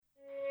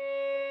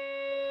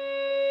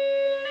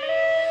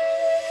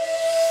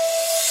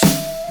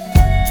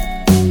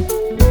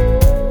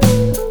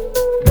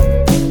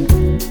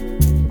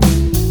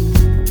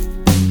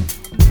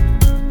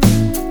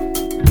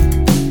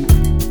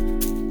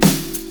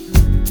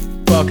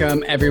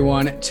Welcome,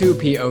 everyone, to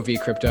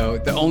POV Crypto,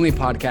 the only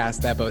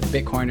podcast that both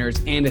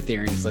Bitcoiners and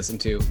Ethereans listen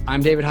to.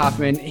 I'm David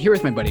Hoffman, here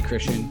with my buddy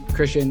Christian.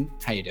 Christian,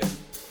 how you doing?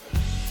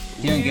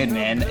 Doing good,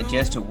 man.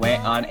 Just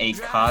went on a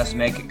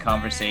cosmic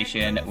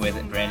conversation with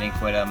Brandon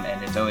Quittem,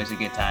 and it's always a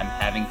good time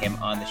having him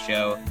on the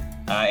show.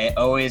 It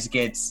always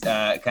gets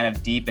kind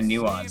of deep and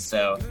nuanced,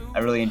 so I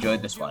really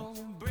enjoyed this one.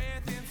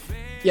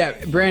 Yeah,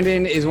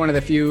 Brandon is one of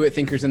the few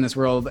thinkers in this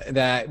world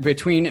that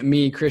between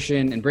me,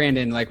 Christian, and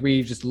Brandon, like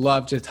we just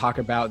love to talk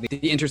about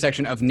the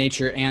intersection of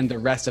nature and the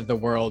rest of the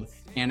world.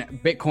 And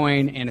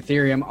Bitcoin and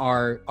Ethereum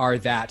are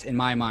that in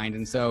my mind.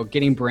 And so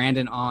getting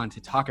Brandon on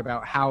to talk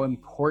about how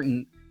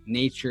important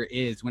nature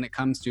is when it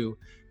comes to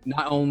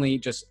not only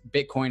just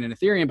Bitcoin and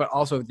Ethereum, but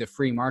also the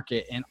free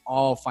market and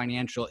all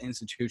financial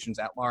institutions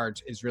at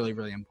large is really,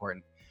 really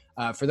important.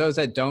 For those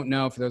that don't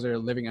know, for those that are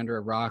living under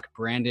a rock,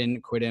 Brandon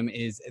Quittem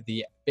is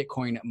the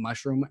Bitcoin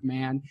mushroom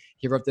man.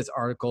 He wrote this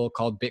article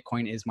called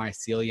Bitcoin is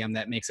Mycelium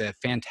that makes a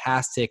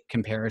fantastic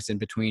comparison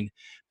between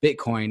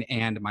Bitcoin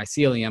and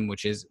mycelium,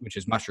 which is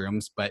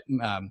mushrooms. But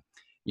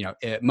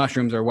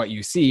mushrooms are what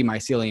you see.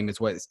 Mycelium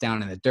is what's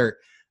down in the dirt.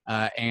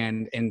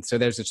 And so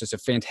there's just a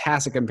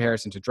fantastic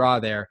comparison to draw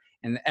there.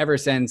 And ever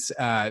since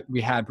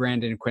we had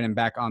Brandon Quittem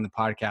back on the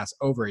podcast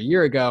over a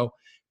year ago,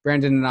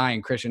 Brandon and I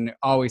and Christian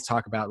always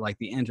talk about like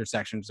the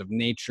intersections of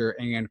nature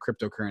and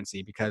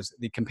cryptocurrency because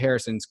the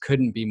comparisons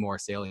couldn't be more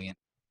salient.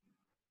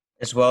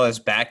 As well as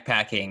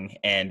backpacking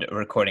and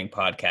recording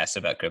podcasts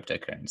about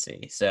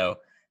cryptocurrency. So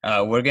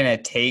we're going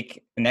to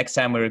take, next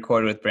time we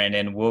record with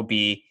Brandon, we'll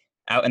be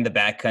out in the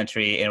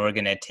backcountry and we're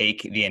going to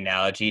take the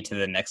analogy to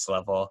the next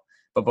level.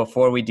 But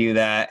before we do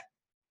that,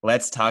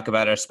 let's talk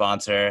about our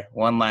sponsor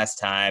one last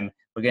time.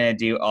 We're going to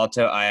do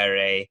Alto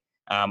IRA.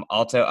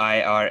 Alto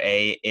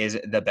IRA is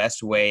the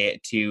best way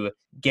to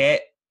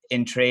get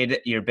and trade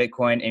your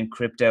Bitcoin and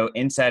crypto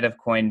inside of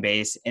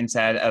Coinbase,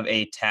 inside of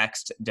a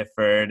tax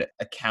deferred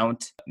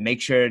account. Make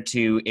sure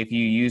to, if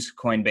you use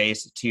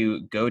Coinbase,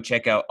 to go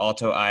check out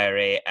Alto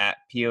IRA at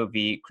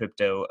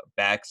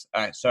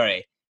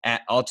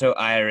at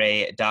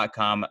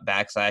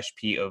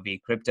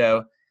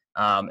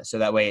altoira.com/POV so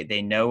that way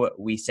they know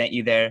we sent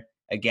you there.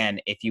 Again,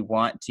 if you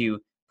want to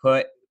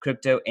put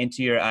crypto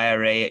into your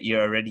IRA,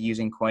 you're already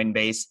using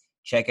Coinbase,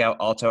 check out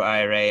Alto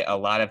IRA. A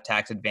lot of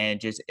tax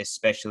advantages,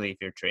 especially if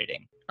you're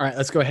trading. All right,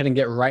 let's go ahead and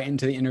get right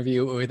into the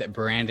interview with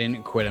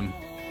Brandon Quittem.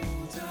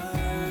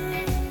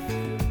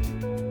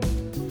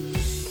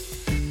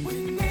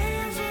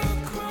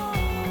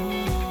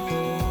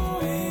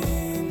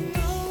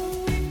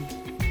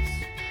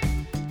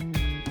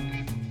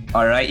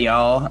 All right,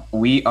 y'all,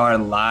 we are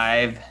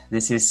live.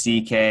 This is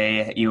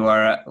CK. You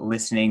are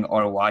listening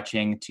or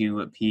watching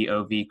to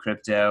POV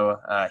Crypto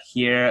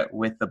here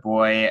with the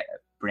boy,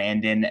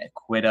 Brandon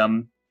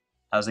Quittem.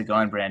 How's it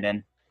going,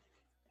 Brandon?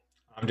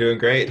 I'm doing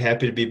great.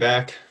 Happy to be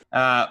back.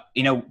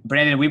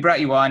 Brandon, we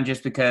brought you on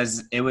just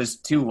because it was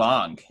too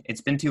long.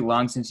 It's been too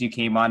long since you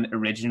came on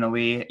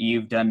originally.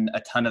 You've done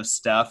a ton of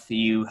stuff.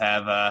 You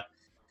have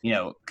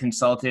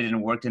consulted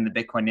and worked in the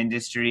Bitcoin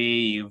industry.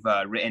 You've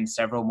written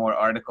several more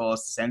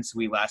articles since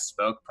we last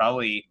spoke,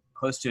 probably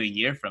close to a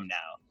year from now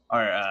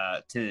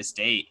or to this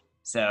date.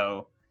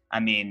 So, I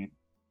mean,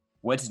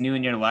 what's new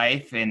in your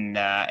life and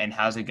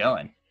how's it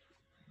going?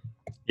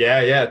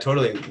 Yeah,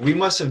 totally. We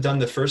must have done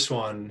the first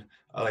one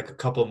like a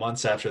couple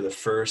months after the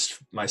first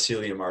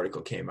Mycelium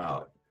article came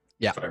out.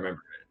 Yeah. If I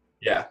remember it.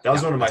 Yeah, that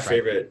was one of my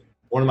favorite.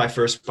 One of my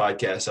first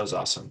podcasts. That was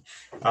awesome.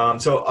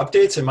 So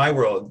updates in my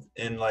world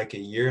in like a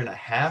year and a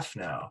half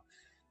now.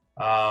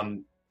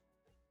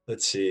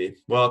 Let's see.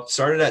 Well,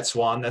 started at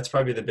Swan. That's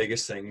probably the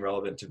biggest thing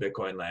relevant to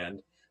Bitcoin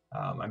land.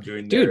 I'm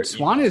doing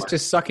Swan is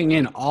just sucking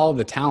in all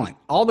the talent.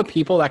 All the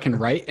people that can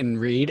write and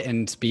read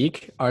and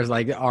speak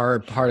are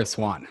part of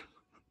Swan.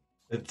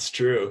 It's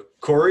true.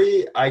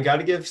 Corey, I got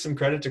to give some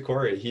credit to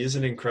Corey. He's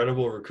an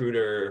incredible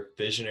recruiter,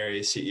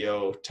 visionary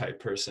CEO type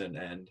person.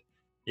 And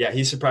yeah,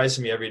 he surprises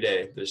me every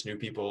day. There's new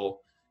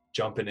people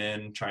jumping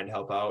in, trying to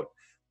help out.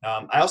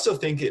 I also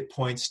think it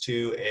points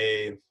to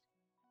a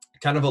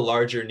kind of a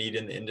larger need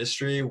in the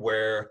industry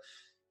where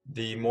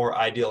the more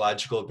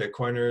ideological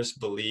Bitcoiners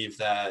believe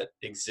that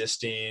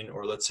existing,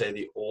 or let's say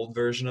the old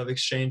version of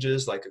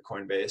exchanges, like a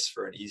Coinbase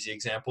for an easy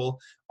example,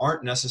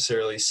 aren't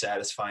necessarily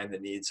satisfying the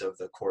needs of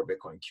the core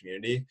Bitcoin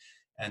community.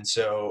 And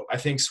so I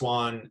think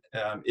Swan,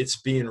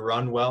 it's being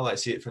run well. I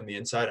see it from the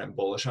inside. I'm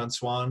bullish on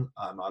Swan.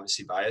 I'm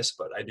obviously biased,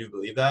 but I do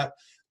believe that.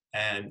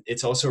 And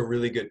it's also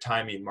really good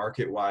timing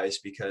market-wise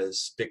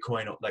because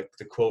Bitcoin, like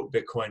the quote,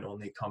 Bitcoin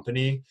only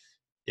company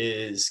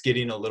is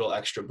getting a little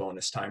extra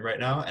bonus time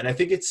right now. And I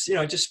think it's,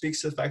 it just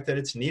speaks to the fact that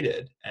it's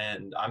needed.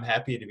 And I'm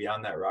happy to be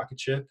on that rocket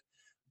ship.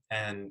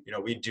 And,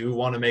 we do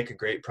want to make a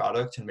great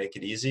product and make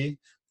it easy.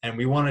 And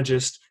we want to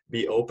just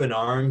be open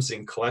arms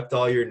and collect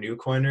all your new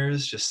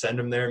coiners, just send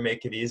them there,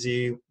 make it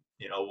easy,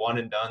 one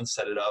and done,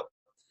 set it up.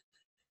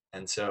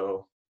 And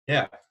so,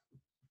 yeah,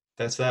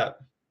 that's that.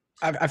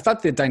 I've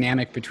thought the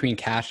dynamic between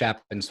Cash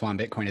App and Swan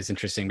Bitcoin is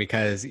interesting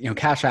because,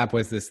 Cash App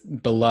was this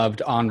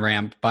beloved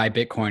on-ramp by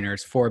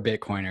Bitcoiners for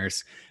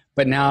Bitcoiners.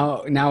 But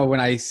now when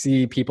I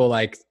see people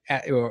like,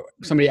 or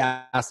somebody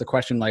asks the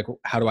question like,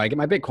 how do I get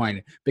my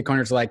Bitcoin?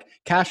 Bitcoiners are like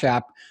Cash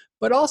App,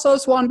 but also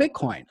Swan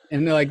Bitcoin.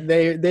 And they're like,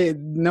 they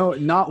no,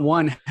 not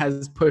one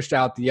has pushed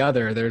out the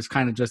other. There's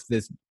kind of just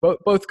this,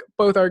 both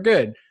are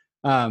good.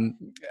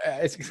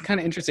 It's kind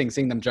of interesting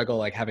seeing them juggle,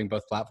 like having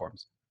both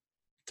platforms.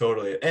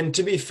 Totally. And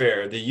to be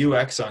fair, the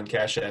UX on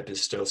Cash App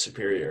is still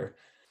superior.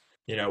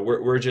 You know,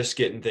 we're just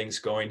getting things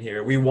going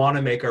here. We want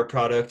to make our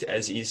product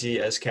as easy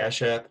as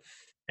Cash App,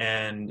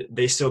 and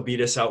they still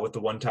beat us out with the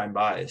one-time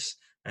buys.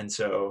 And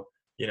so,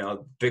 you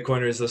know,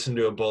 Bitcoiners listen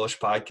to a bullish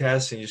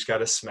podcast and you just got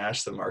to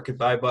smash the market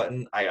buy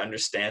button. I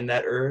understand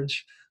that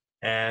urge,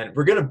 and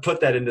we're going to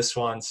put that into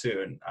Swan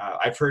soon.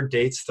 I've heard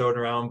dates thrown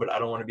around, but I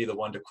don't want to be the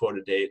one to quote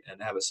a date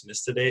and have us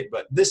miss the date.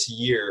 But this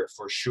year,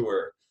 for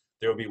sure,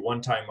 there will be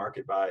one-time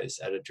market buys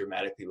at a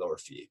dramatically lower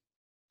fee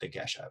than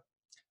Cash App.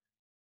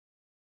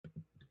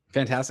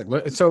 Fantastic.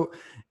 So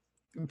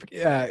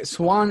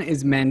Swan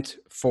is meant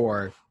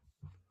for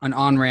an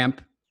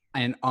on-ramp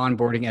and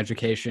onboarding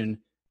education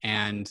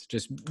and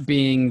just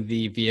being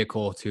the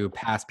vehicle to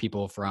pass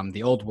people from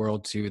the old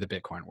world to the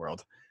Bitcoin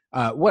world.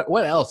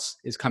 What else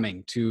is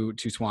coming to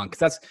Swan? Because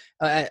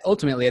that's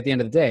ultimately, at the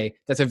end of the day,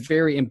 that's a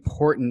very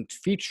important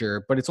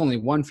feature, but it's only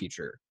one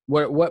feature.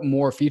 What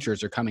more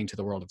features are coming to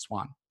the world of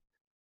Swan?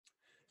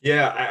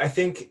 Yeah, I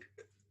think,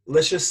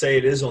 let's just say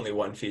it is only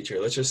one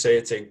feature. Let's just say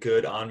it's a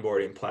good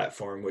onboarding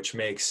platform, which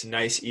makes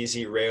nice,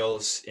 easy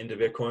rails into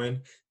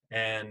Bitcoin.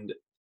 And,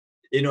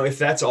 you know, if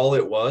that's all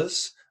it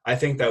was, I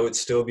think that would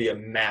still be a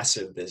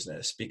massive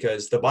business,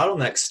 because the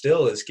bottleneck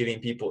still is getting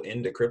people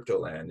into crypto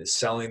land, is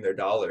selling their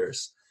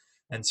dollars.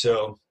 And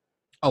so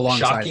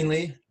Alongside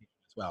shockingly,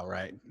 as well,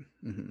 right?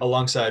 Mm-hmm.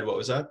 Alongside, what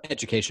was that?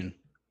 Education.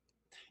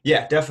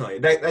 Yeah, definitely.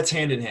 That's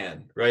hand in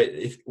hand, right?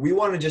 If we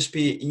want to just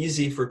be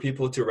easy for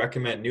people to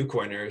recommend new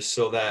coiners,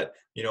 so that,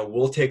 you know,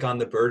 we'll take on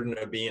the burden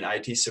of being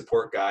IT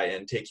support guy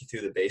and take you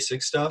through the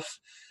basic stuff.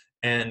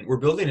 And we're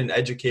building an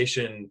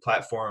education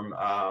platform.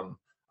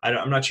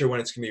 I'm not sure when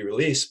it's going to be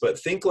released, but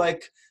think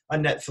like a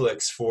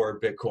Netflix for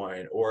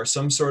Bitcoin, or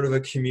some sort of a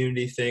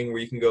community thing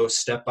where you can go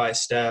step by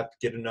step,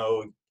 get to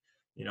know,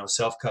 you know,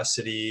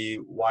 self-custody,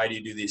 why do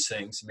you do these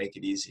things, make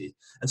it easy.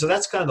 And so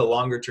that's kind of the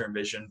longer term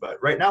vision. But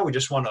right now we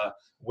just want to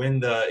win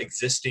the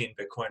existing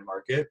Bitcoin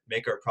market,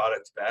 make our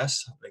product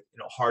best, like, you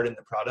know, harden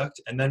the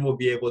product, and then we'll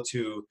be able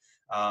to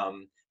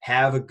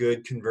have a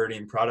good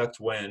converting product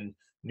when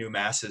new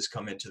masses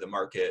come into the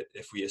market,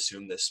 if we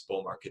assume this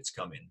bull market's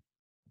coming.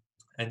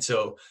 And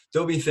so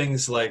there'll be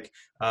things like,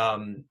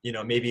 you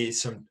know, maybe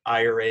some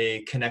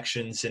IRA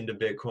connections into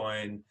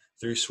Bitcoin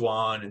through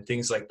Swan and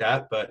things like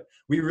that. But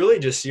we really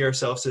just see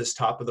ourselves as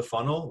top of the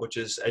funnel, which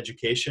is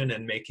education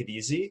and make it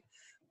easy.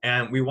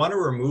 And we want to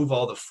remove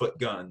all the foot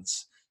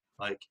guns.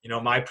 Like, you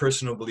know, my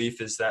personal belief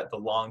is that the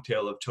long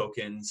tail of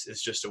tokens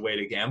is just a way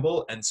to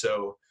gamble. And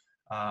so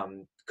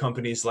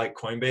companies like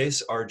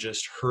Coinbase are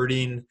just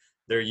hurting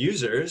their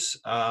users.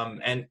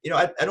 And, you know,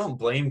 I don't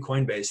blame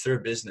Coinbase. They're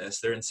a business.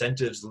 Their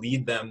incentives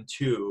lead them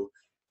to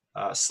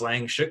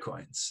slang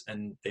shitcoins,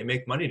 and they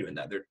make money doing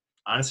that.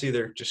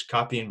 They're just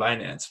copying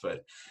Binance,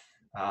 but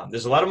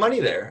there's a lot of money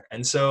there.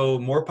 And so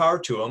more power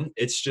to them.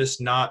 It's just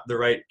not the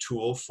right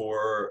tool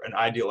for an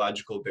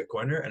ideological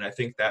Bitcoiner. And I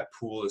think that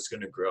pool is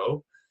going to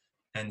grow.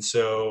 And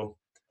so,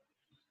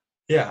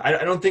 yeah,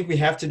 I don't think we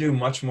have to do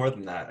much more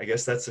than that. I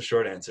guess that's the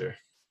short answer.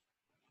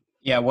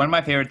 Yeah, one of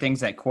my favorite things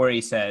that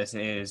Corey says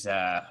is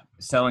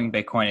selling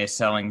Bitcoin is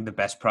selling the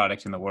best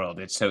product in the world.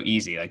 It's so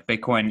easy. Like,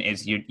 Bitcoin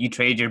is, you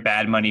trade your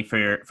bad money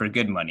for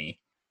good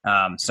money.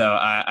 So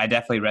I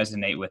definitely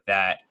resonate with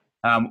that.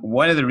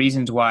 One of the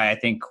reasons why I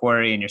think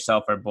Corey and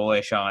yourself are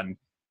bullish on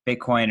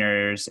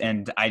Bitcoiners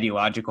and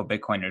ideological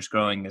Bitcoiners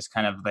growing is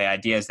kind of the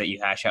ideas that you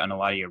hash out in a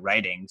lot of your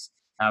writings.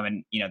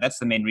 And, you know, that's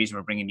the main reason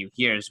we're bringing you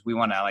here, is we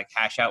want to like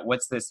hash out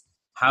what's this,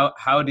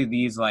 how do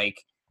these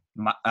like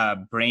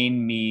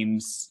brain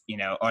memes, you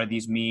know, are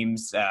these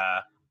memes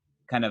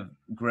kind of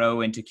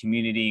grow into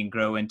community and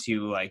grow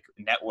into like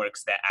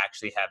networks that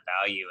actually have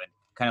value, and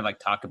kind of like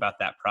talk about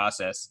that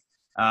process.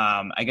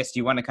 I guess, do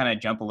you want to kind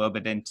of jump a little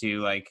bit into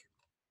like,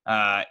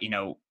 you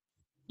know,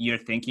 your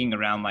thinking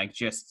around like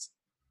just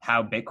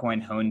how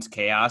Bitcoin hones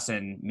chaos,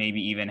 and maybe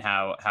even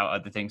how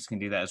other things can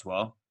do that as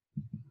well?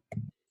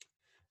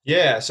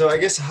 Yeah, so I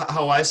guess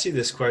how I see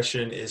this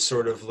question is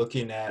sort of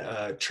looking at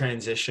a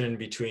transition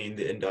between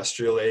the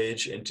industrial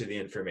age into the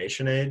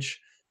information age.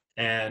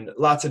 And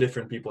lots of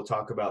different people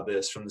talk about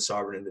this, from the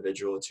sovereign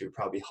individual to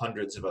probably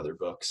hundreds of other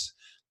books.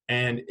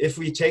 And if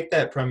we take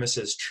that premise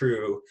as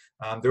true,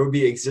 there will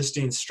be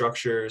existing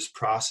structures,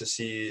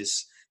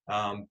 processes,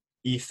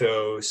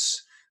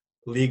 ethos,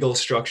 legal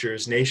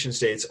structures, nation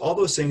states, all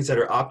those things that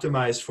are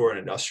optimized for an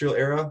industrial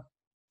era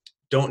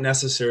don't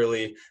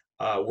necessarily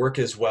work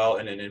as well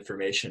in an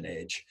information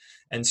age.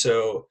 And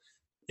so,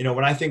 you know,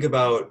 when I think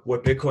about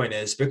what Bitcoin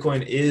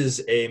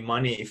is a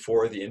money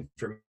for the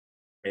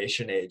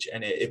information age,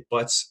 and it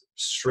butts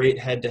straight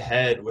head to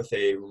head with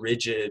a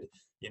rigid,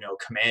 you know,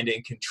 command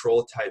and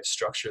control type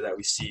structure that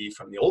we see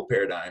from the old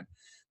paradigm.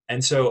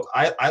 And so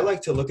I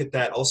like to look at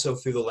that also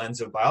through the lens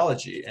of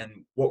biology.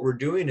 And what we're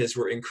doing is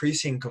we're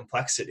increasing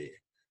complexity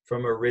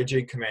from a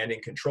rigid command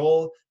and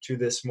control to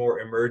this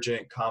more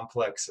emergent,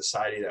 complex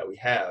society that we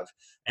have.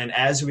 And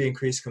as we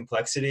increase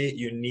complexity,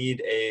 you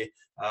need a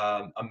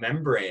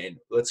membrane,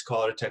 let's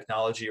call it a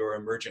technology or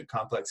emergent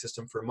complex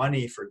system for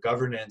money, for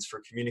governance,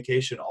 for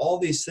communication. All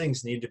these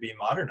things need to be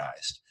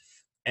modernized.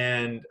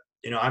 And,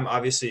 I'm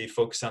obviously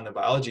focused on the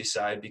biology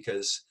side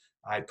because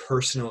I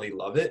personally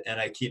love it and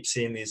I keep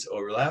seeing these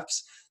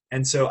overlaps.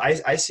 And so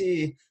I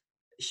see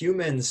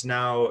humans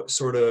now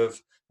sort of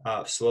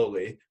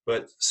slowly,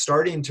 but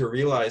starting to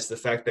realize the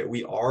fact that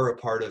we are a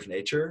part of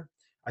nature.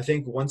 I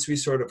think once we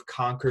sort of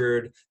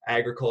conquered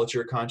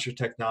agriculture, conquered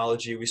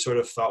technology, we sort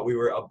of thought we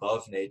were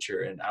above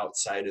nature and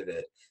outside of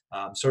it,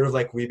 sort of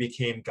like we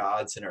became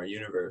gods in our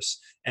universe.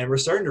 And we're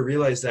starting to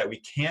realize that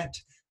we can't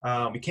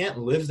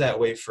live that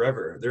way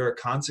forever. There are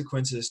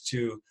consequences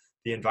to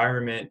the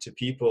environment, to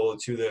people,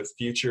 to the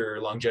future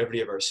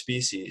longevity of our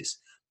species.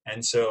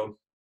 And so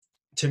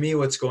to me,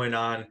 what's going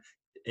on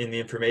in the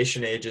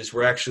information age is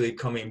we're actually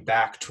coming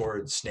back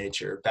towards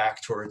nature,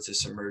 back towards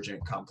this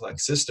emergent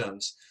complex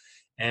systems.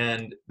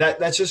 And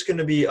that's just going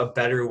to be a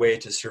better way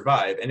to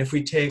survive. And if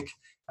we take,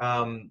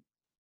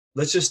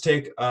 let's just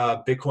take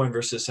Bitcoin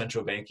versus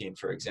central banking,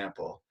 for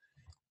example.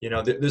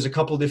 There's a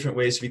couple different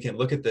ways we can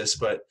look at this,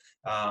 but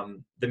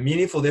the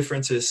meaningful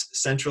difference is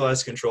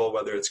centralized control,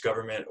 whether it's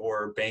government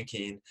or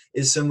banking,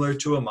 is similar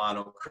to a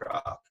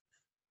monocrop,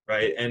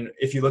 right? And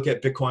if you look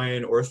at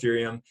Bitcoin or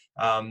Ethereum,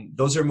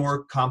 those are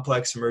more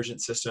complex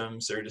emergent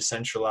systems. They're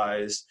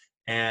decentralized,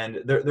 and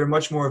they're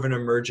much more of an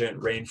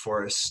emergent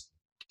rainforest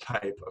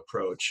type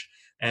approach.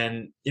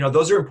 And,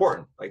 those are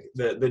important. Like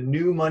the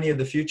new money of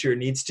the future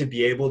needs to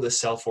be able to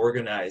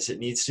self-organize. It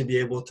needs to be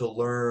able to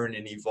learn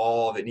and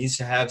evolve. It needs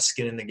to have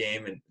skin in the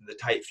game and the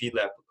tight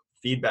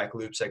feedback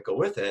loops that go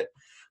with it.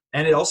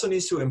 And it also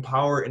needs to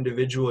empower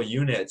individual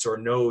units or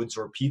nodes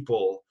or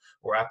people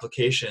or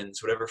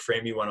applications, whatever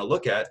frame you want to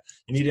look at.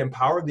 You need to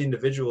empower the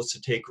individuals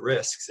to take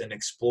risks and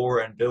explore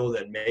and build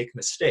and make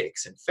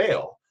mistakes and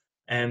fail.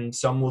 And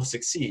some will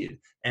succeed.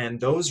 And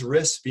those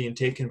risks being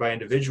taken by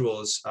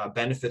individuals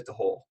benefit the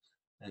whole.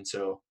 And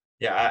so,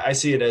 yeah, I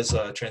see it as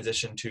a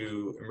transition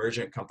to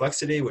emergent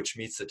complexity, which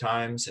meets the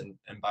times, and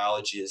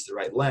biology is the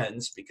right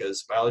lens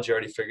because biology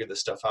already figured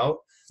this stuff out,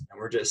 and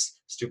we're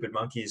just stupid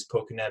monkeys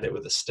poking at it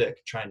with a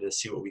stick, trying to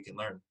see what we can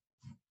learn.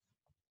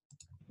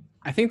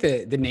 I think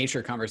the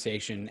nature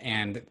conversation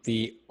and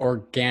the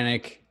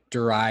organic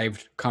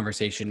derived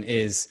conversation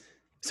is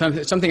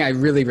something I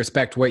really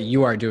respect what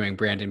you are doing,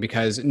 Brandon,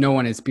 because no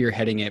one is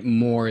spearheading it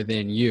more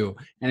than you.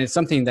 And it's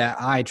something that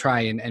I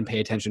try and pay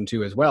attention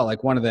to as well.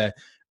 Like one of the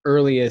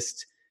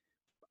earliest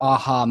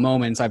aha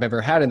moments I've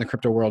ever had in the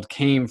crypto world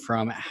came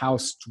from how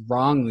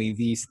strongly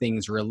these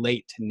things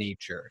relate to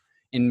nature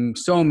in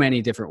so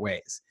many different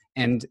ways.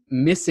 And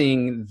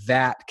missing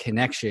that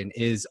connection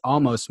is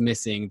almost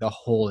missing the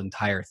whole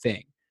entire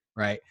thing,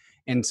 right?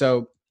 And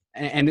so,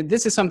 and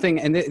this is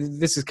something, and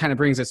this is kind of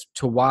brings us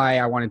to why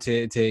I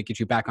wanted to get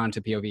you back onto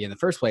POV in the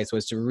first place,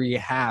 was to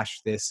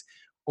rehash this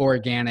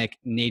organic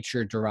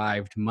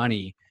nature-derived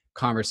money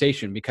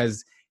conversation,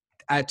 because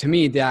to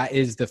me, that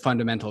is the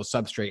fundamental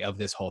substrate of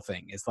this whole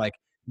thing. It's like,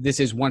 this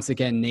is once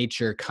again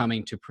nature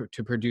coming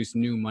to produce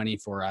new money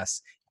for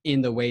us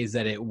in the ways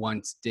that it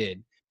once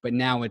did. But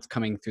now it's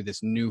coming through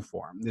this new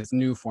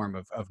form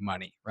of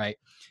money, right?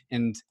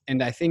 And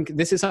I think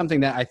this is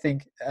something that I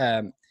think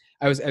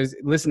I was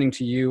listening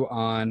to you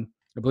on,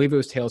 I believe it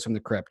was Tales from the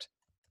Crypt,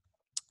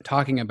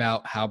 talking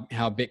about how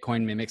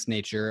Bitcoin mimics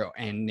nature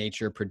and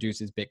nature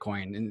produces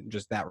Bitcoin, and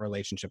just that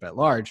relationship at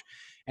large.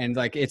 And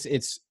like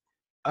it's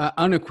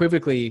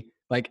unequivocally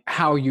like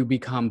how you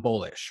become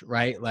bullish,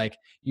 right? Like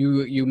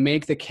you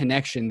make the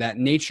connection that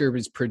nature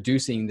is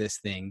producing this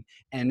thing,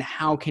 and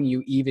how can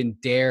you even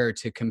dare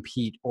to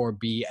compete or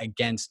be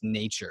against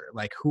nature?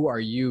 Like, who are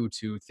you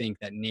to think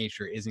that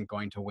nature isn't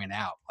going to win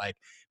out? Like,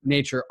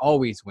 nature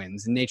always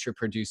wins. Nature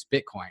produced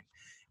Bitcoin.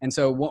 And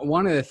so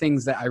one of the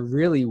things that I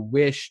really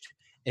wished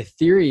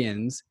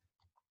Ethereans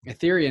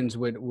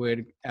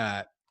would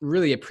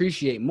really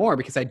appreciate more,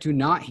 because I do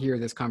not hear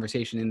this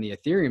conversation in the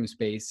Ethereum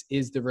space,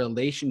 is the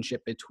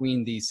relationship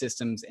between these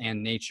systems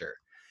and nature.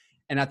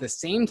 And at the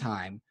same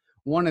time,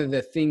 one of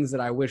the things that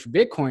I wish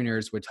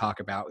Bitcoiners would talk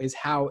about is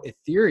how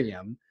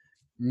Ethereum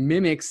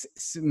mimics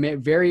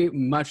very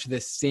much the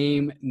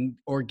same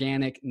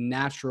organic,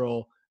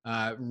 natural,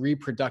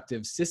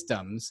 reproductive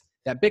systems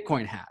that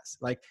Bitcoin has.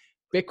 Like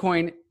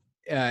Bitcoin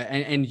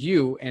and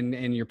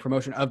your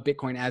promotion of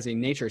Bitcoin as a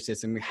nature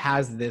system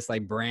has this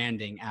like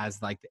branding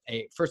as like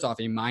first off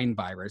a mind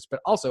virus,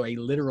 but also a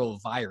literal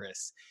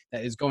virus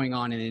that is going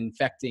on and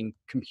infecting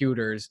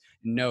computers,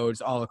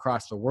 nodes all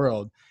across the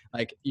world.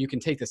 Like, you can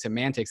take the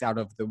semantics out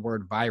of the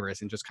word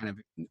virus and just kind of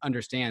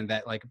understand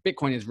that like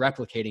Bitcoin is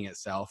replicating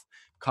itself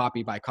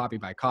copy by copy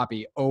by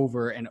copy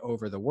over and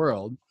over the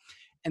world.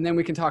 And then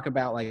we can talk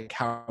about like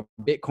how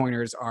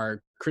Bitcoiners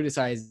are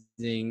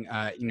criticizing,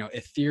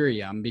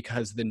 Ethereum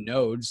because the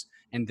nodes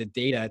and the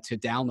data to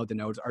download the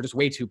nodes are just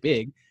way too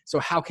big. So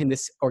how can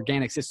this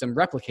organic system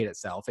replicate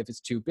itself if it's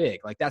too big?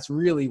 Like that's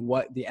really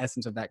what the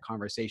essence of that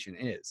conversation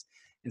is.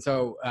 And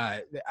so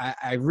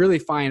I really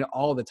find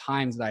all the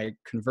times that I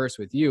converse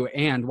with you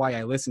and why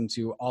I listen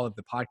to all of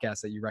the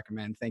podcasts that you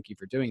recommend, thank you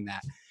for doing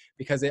that,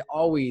 because it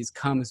always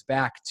comes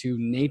back to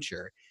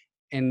nature.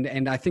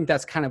 And I think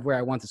that's kind of where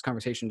I want this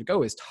conversation to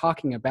go, is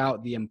talking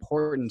about the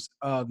importance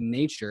of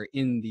nature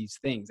in these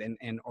things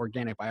and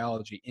organic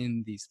biology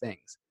in these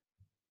things.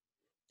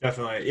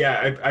 Definitely.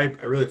 Yeah. I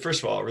really,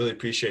 first of all, really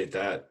appreciate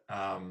that.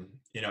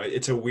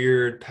 It's a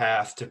weird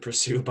path to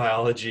pursue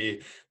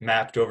biology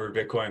mapped over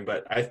Bitcoin,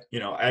 but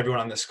everyone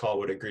on this call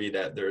would agree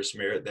that there's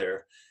merit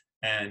there.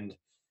 And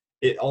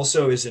it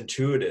also is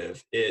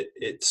intuitive.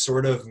 It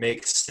sort of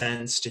makes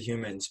sense to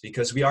humans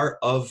because we are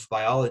of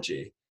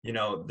biology.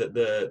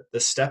 The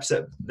steps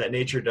that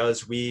nature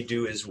does, we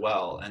do as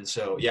well. And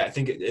so, yeah, I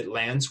think it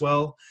lands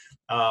well.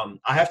 I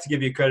have to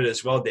give you credit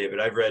as well, David.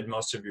 I've read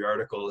most of your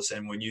articles,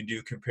 and when you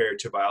do compare it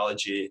to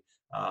biology,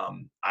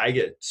 I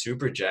get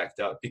super jacked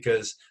up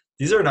because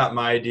these are not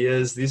my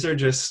ideas. These are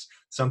just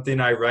something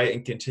I write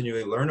and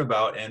continually learn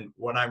about. And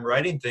when I'm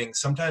writing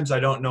things, sometimes I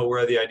don't know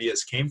where the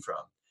ideas came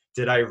from.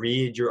 Did I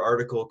read your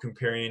article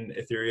comparing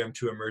Ethereum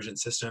to emergent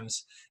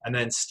systems and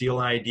then steal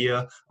an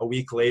idea a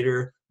week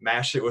later,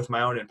 mash it with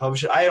my own and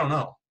publish it? I don't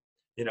know.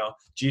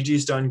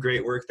 Gigi's done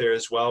great work there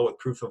as well with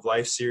Proof of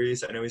Life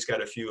series. I know he's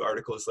got a few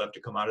articles left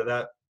to come out of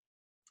that.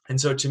 And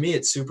so to me,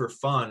 it's super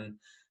fun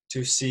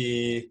to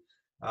see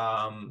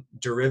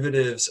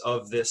derivatives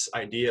of this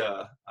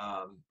idea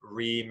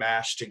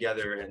remashed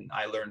together, and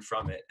I learn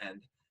from it.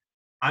 And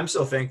I'm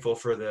so thankful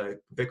for the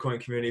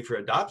Bitcoin community for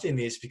adopting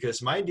these,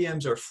 because my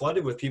DMs are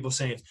flooded with people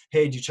saying,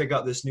 hey, did you check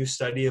out this new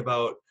study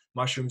about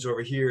mushrooms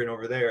over here and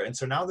over there? And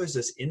so now there's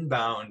this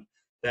inbound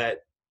that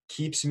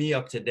keeps me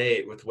up to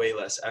date with way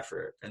less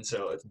effort. And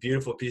so it's a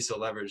beautiful piece of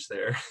leverage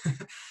there.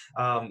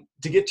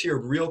 To get to your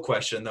real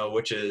question though,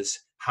 which is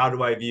how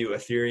do I view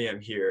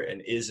Ethereum here?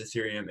 And is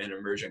Ethereum an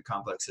emergent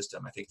complex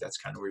system? I think that's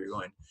kind of where you're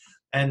going.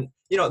 And,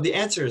 the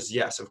answer is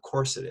yes, of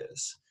course it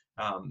is.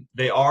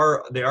 They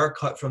are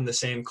cut from the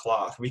same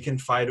cloth. We can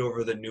fight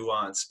over the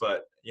nuance,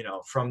 but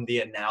from the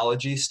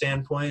analogy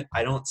standpoint,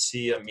 I don't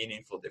see a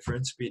meaningful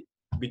difference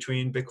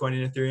between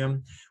Bitcoin and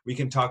Ethereum. We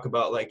can talk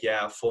about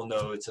full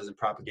nodes doesn't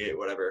propagate,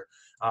 whatever.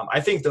 I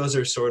think those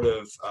are sort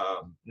of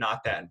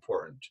not that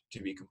important,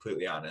 to be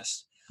completely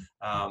honest.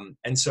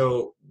 And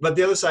so, but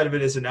the other side of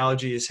it is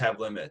analogies have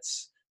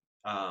limits.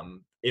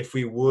 If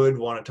we would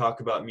want to talk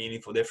about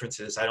meaningful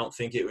differences, I don't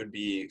think it would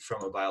be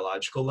from a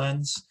biological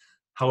lens.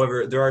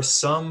 However, there are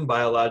some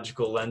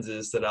biological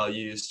lenses that I'll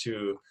use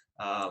to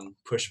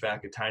push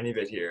back a tiny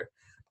bit here.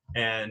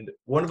 And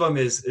one of them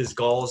is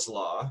Gall's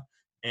law.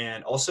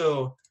 And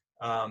also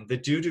the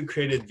dude who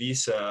created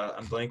Visa,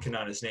 I'm blanking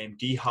on his name,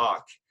 D.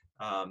 Hawk.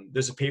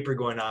 There's a paper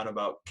going on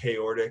about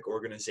chaotic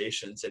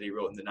organizations that he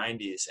wrote in the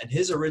 90s. And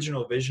his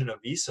original vision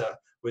of Visa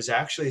was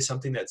actually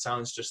something that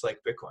sounds just like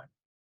Bitcoin.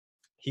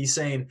 He's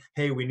saying,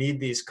 hey, we need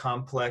these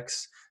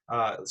complex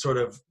sort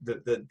of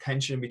the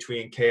tension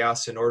between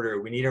chaos and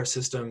order. We need our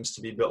systems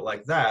to be built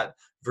like that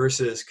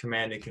versus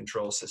command and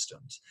control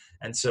systems.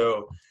 And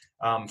so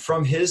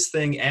from his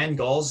thing and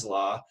Gall's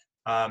law,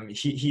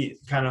 he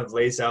kind of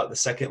lays out the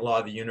second law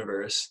of the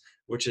universe,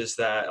 which is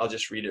that, I'll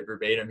just read it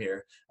verbatim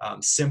here.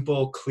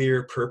 Simple,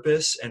 clear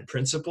purpose and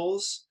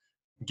principles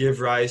give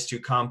rise to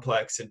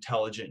complex,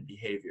 intelligent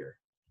behavior.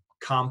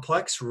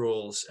 Complex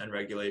rules and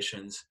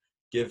regulations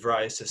give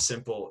rise to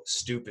simple,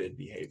 stupid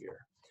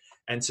behavior.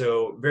 And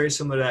so very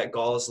similar to that,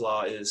 Gall's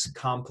law is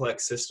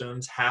complex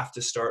systems have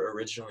to start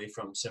originally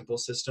from simple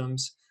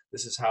systems.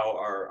 This is how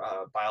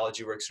our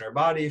biology works in our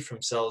body,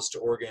 from cells to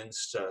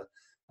organs to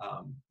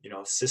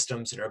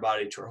systems in our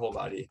body to our whole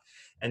body.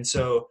 And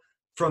so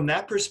from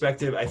that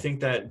perspective, I think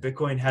that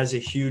Bitcoin has a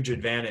huge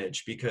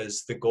advantage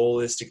because the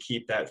goal is to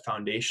keep that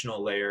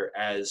foundational layer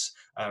as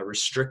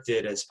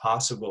restricted as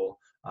possible,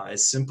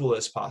 as simple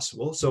as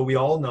possible. So we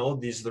all know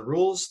these are the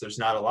rules. There's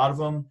not a lot of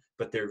them,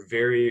 but they're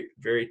very,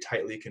 very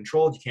tightly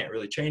controlled. You can't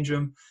really change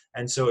them.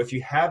 And so if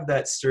you have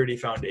that sturdy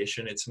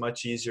foundation, it's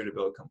much easier to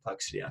build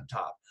complexity on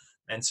top.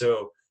 And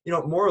so,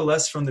 more or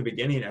less from the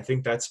beginning, I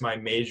think that's my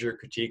major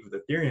critique with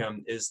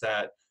Ethereum is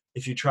that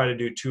if you try to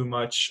do too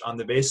much on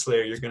the base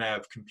layer, you're going to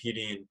have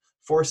competing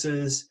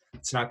forces.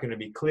 It's not going to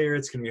be clear.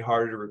 It's going to be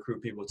harder to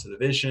recruit people to the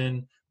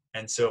vision.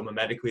 And so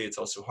mimetically, it's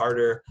also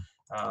harder.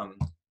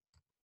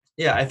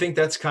 I think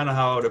that's kind of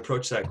how I would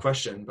approach that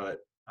question. But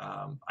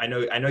I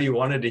know you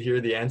wanted to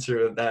hear the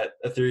answer of that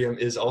Ethereum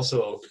is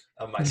also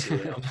a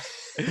mycelium.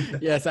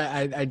 Yes,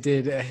 I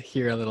did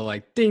hear a little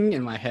ding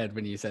in my head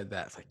when you said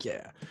that. It's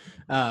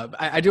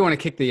I do want to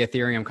kick the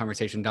Ethereum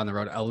conversation down the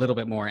road a little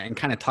bit more and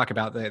kind of talk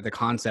about the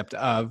concept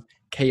of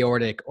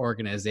chaotic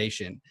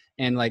organization.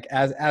 And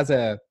as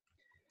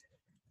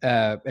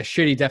a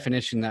shitty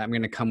definition that I'm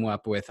going to come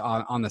up with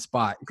on the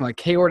spot. Like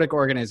chaotic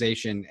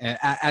organization,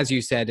 as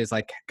you said, is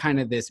like kind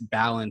of this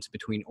balance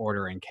between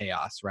order and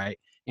chaos, right?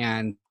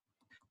 And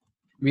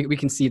we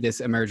can see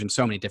this emerge in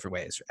so many different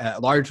ways.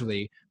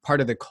 Largely, part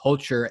of the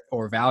culture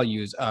or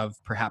values of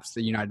perhaps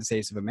the United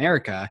States of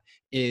America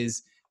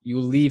is you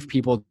leave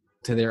people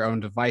to their own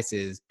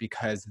devices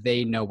because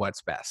they know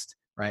what's best,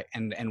 right?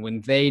 And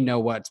when they know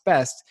what's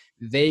best,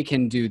 they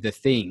can do the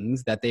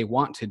things that they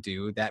want to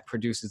do that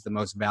produces the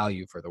most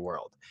value for the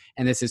world.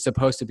 And this is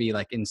supposed to be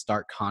like in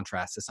stark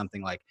contrast to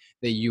something like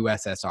the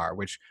USSR,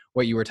 which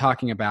what you were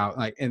talking about,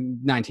 like in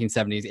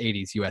 1970s,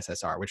 80s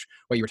USSR, which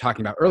what you were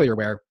talking about earlier,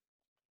 where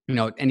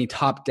any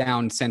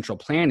top-down central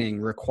planning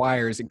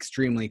requires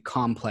extremely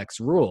complex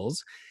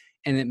rules,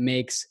 and it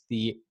makes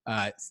the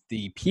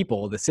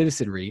people, the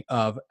citizenry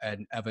of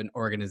an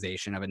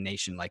organization, of a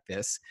nation like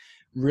this,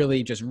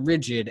 really just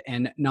rigid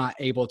and not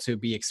able to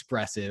be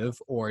expressive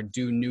or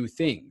do new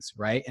things,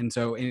 right? And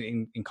so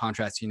in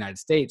contrast to the United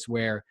States,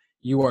 where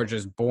you are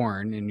just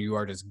born and you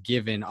are just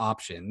given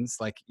options,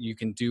 like you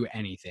can do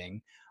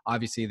anything.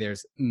 Obviously,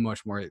 there's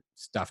much more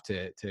stuff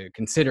to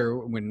consider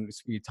when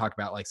we talk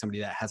about like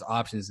somebody that has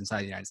options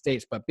inside the United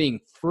States, but being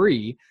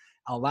free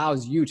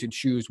allows you to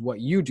choose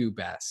what you do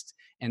best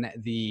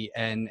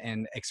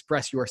and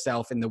express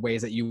yourself in the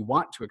ways that you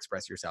want to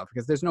express yourself,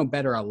 because there's no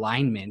better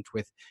alignment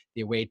with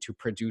the way to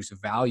produce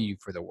value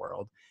for the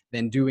world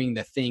than doing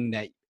the thing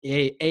that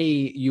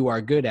A, you are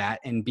good at,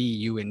 and B,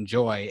 you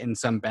enjoy, in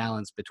some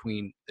balance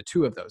between the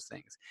two of those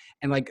things.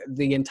 And like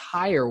the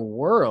entire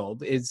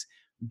world is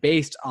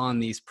based on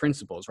these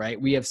principles, right?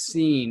 We have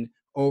seen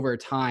over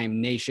time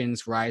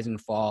nations rise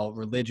and fall,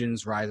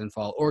 religions rise and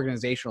fall,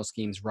 organizational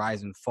schemes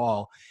rise and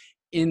fall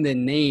in the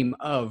name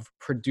of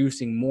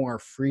producing more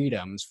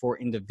freedoms for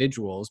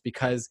individuals,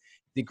 because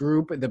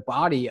the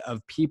body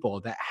of people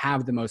that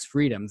have the most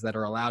freedoms, that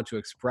are allowed to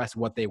express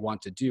what they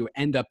want to do,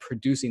 end up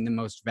producing the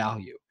most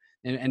value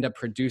and end up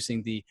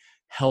producing the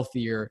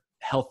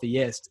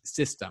healthiest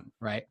system,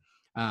 right?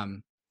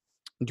 Do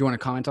you want to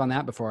comment on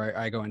that before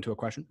I go into a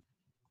question?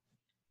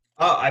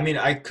 I mean,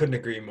 I couldn't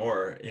agree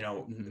more.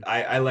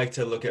 I like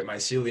to look at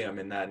mycelium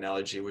in that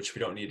analogy, which we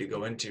don't need to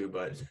go into,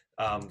 but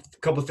a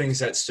couple of things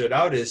that stood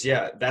out is,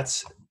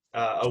 that's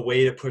a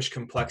way to push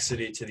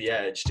complexity to the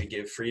edge, to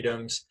give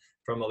freedoms.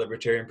 From a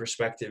libertarian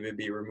perspective, it'd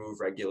be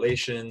remove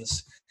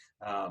regulations.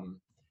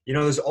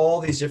 There's all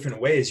these different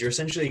ways. You're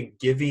essentially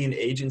giving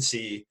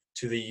agency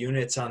to the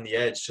units on the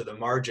edge, to the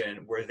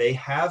margin, where they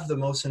have the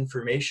most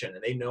information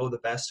and they know the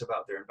best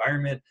about their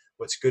environment,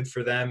 what's good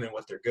for them and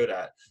what they're good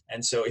at.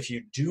 And so if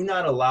you do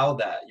not allow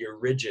that, you're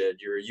rigid,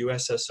 you're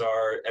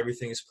USSR,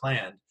 everything is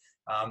planned,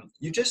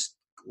 you just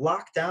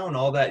lock down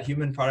all that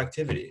human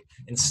productivity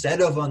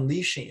instead of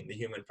unleashing the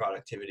human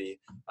productivity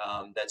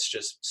that's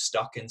just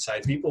stuck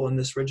inside people in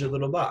this rigid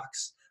little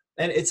box.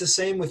 And it's the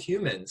same with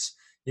humans.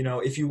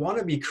 If you want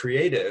to be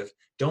creative,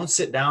 don't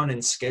sit down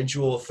and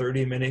schedule a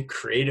 30-minute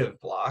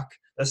creative block.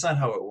 That's not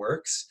how it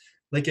works.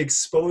 Like,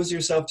 expose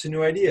yourself to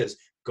new ideas.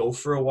 Go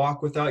for a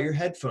walk without your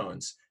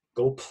headphones.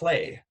 Go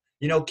play.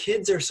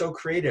 Kids are so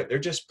creative. They're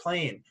just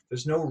playing.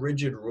 There's no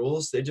rigid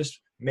rules. They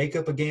just make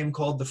up a game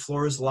called The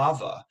Floor is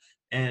Lava.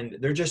 And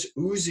they're just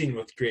oozing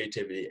with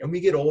creativity. And we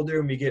get older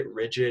and we get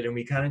rigid and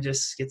we kind of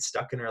just get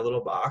stuck in our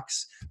little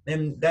box.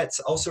 And that's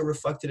also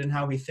reflected in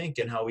how we think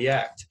and how we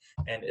act.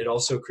 And it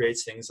also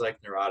creates things like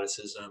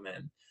neuroticism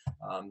and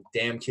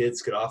damn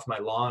kids, get off my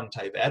lawn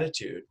type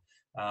attitude,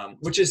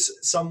 which is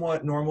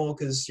somewhat normal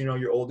because,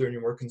 you're older and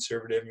you're more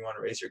conservative and you want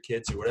to raise your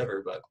kids or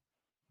whatever. But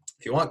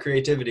if you want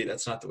creativity,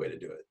 that's not the way to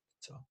do it.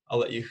 So I'll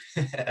let you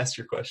ask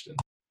your question.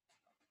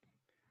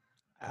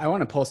 I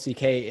want to pull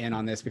CK in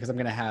on this because I'm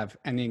going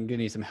to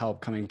need some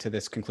help coming to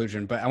this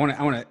conclusion, but I want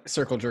to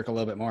circle jerk a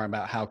little bit more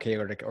about how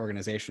chaotic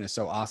organization is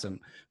so awesome.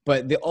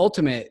 But the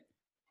ultimate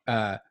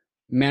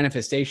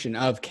manifestation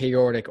of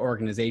chaotic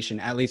organization,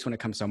 at least when it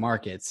comes to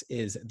markets,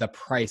 is the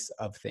price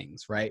of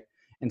things, right?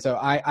 And so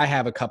I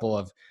have a couple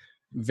of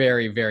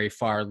very, very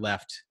far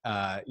left,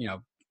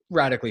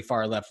 radically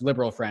far left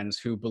liberal friends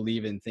who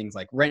believe in things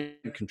like rent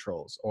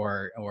controls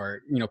or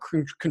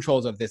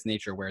controls of this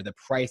nature, where the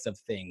price of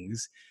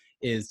things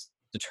is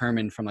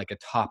determined from like a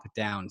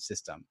top-down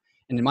system.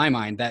 And in my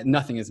mind, that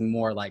nothing is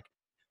more like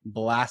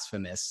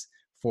blasphemous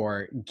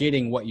for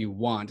getting what you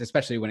want,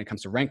 especially when it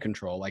comes to rent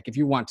control. Like if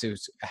you want to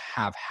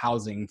have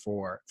housing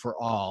for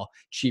all,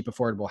 cheap,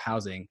 affordable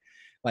housing,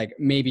 like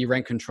maybe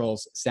rent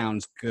controls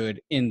sounds good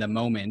in the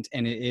moment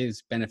and it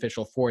is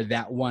beneficial for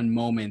that one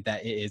moment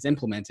that it is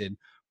implemented.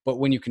 But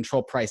when you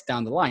control price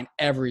down the line,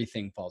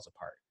 everything falls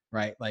apart,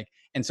 right?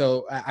 And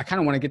so I kind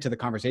of want to get to the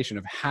conversation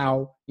of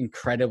how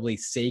incredibly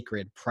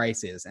sacred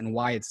price is and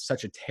why it's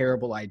such a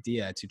terrible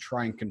idea to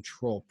try and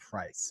control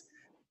price.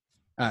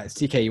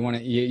 CK,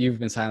 you've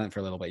been silent for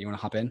a little bit. You want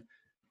to hop in?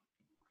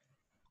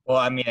 Well,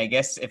 I mean, I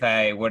guess if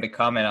I were to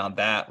comment on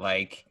that,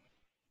 like,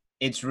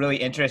 it's really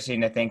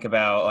interesting to think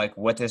about, like,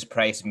 what does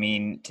price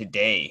mean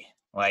today?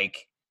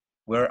 Like,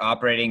 we're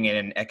operating in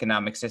an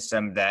economic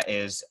system that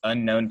is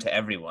unknown to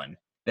everyone.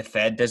 The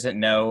Fed doesn't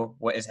know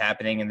what is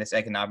happening in this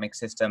economic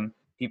system.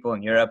 People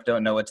in Europe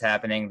don't know what's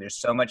happening. There's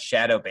so much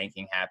shadow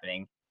banking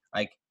happening.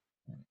 Like,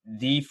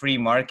 the free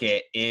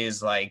market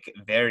is like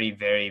very,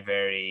 very,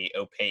 very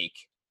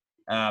opaque.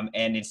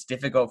 And it's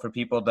difficult for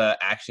people to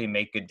actually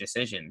make good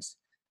decisions.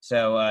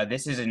 So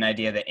this is an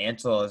idea that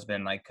Ansel has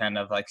been like kind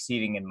of like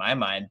seeding in my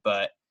mind,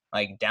 but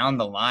like down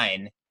the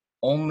line,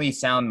 only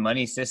sound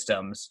money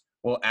systems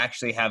will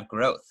actually have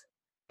growth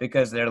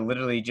because they're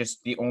literally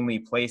just the only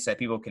place that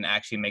people can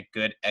actually make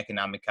good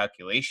economic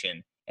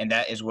calculation. And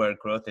that is where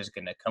growth is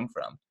going to come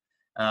from.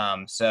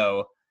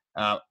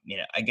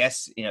 I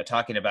guess,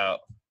 talking about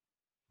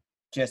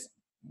just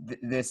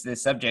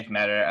this subject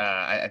matter,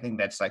 I think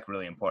that's like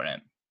really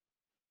important.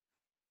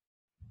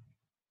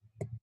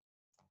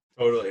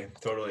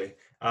 Totally.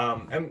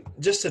 And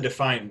just to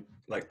define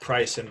like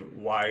price and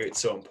why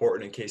it's so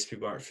important in case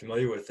people aren't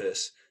familiar with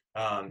this,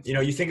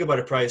 you think about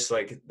a price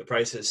like the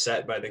price is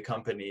set by the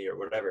company or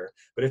whatever,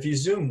 but if you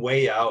zoom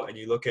way out and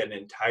you look at an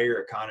entire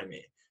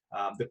economy,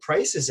 the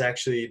price is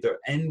actually the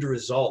end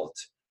result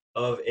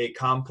of a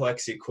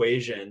complex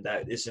equation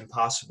that is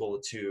impossible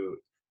to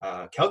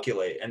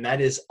calculate. And that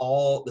is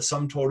all the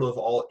sum total of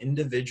all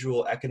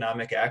individual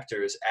economic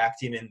actors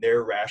acting in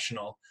their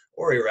rational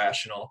or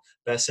irrational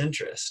best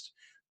interest.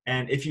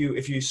 And if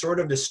you sort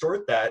of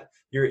distort that,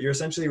 you're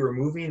essentially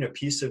removing a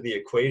piece of the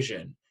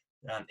equation.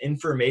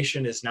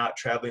 Information is not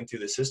traveling through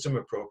the system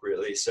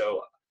appropriately.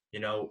 So,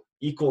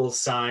 equals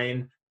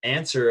sign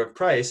answer of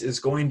price is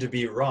going to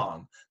be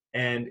wrong.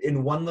 And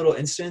in one little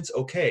instance,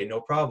 okay,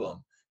 no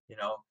problem,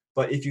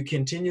 But if you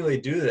continually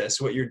do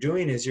this, what you're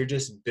doing is you're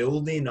just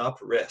building up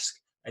risk,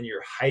 and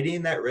you're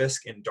hiding that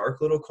risk in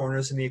dark little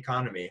corners in the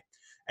economy.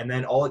 And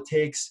then all it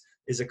takes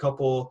is a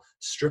couple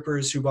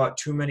strippers who bought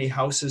too many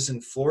houses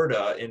in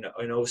Florida in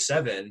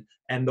 2007,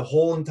 and the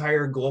whole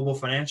entire global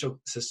financial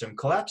system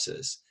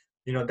collapses.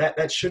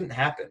 That shouldn't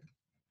happen.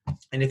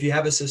 And if you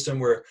have a system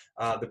where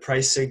the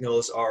price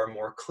signals are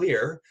more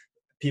clear,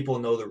 people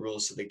know the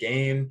rules of the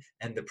game,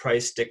 and the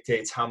price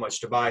dictates how much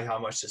to buy, how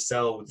much to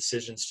sell, with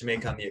decisions to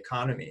make on the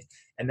economy.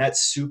 And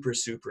that's super,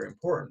 super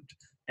important.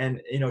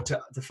 And,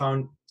 to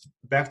found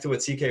back to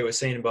what CK was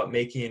saying about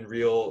making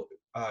real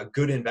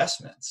good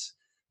investments,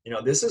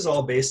 this is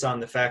all based on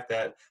the fact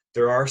that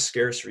there are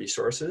scarce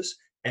resources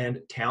and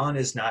talent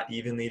is not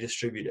evenly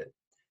distributed.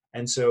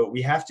 And so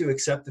we have to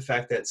accept the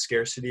fact that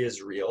scarcity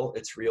is real.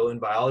 It's real in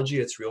biology.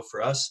 It's real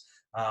for us.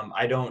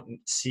 I don't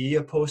see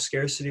a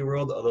post-scarcity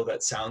world, although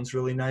that sounds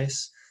really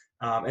nice.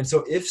 And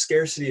so if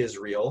scarcity is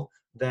real,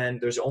 then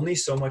there's only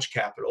so much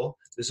capital.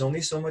 There's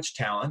only so much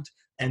talent.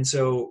 And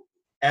so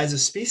as a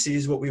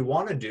species, what we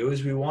want to do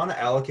is we want to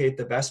allocate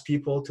the best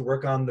people to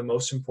work on the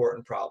most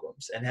important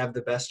problems and have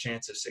the best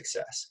chance of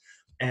success.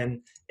 And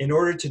in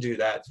order to do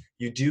that,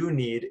 you do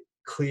need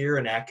clear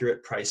and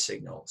accurate price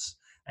signals.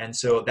 And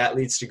so that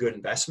leads to good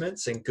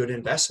investments, and good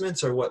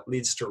investments are what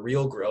leads to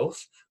real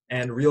growth.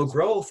 And real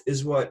growth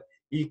is what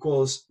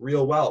equals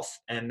real wealth,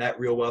 and that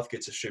real wealth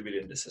gets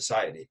distributed into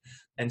society.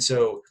 And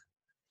so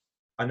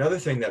another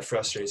thing that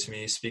frustrates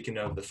me, speaking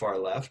of the far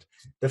left,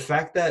 the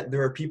fact that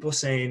there are people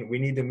saying we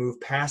need to move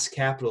past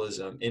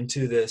capitalism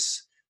into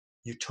this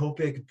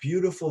utopic,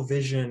 beautiful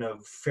vision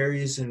of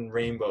fairies and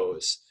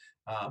rainbows.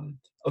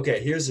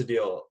 Okay, here's the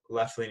deal,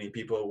 left-leaning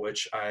people,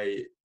 which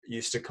I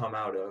used to come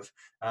out of.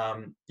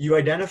 You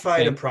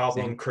identified a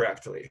problem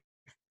correctly.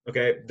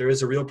 Okay, there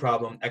is a real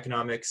problem.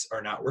 Economics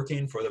are not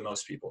working for the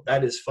most people.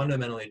 That is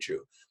fundamentally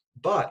true.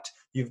 But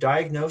you've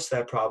diagnosed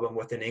that problem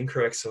with an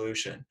incorrect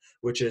solution,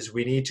 which is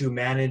we need to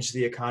manage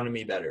the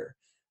economy better.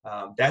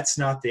 That's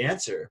not the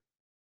answer.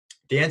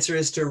 The answer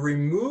is to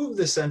remove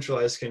the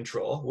centralized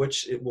control,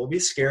 which it will be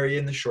scary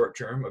in the short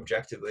term,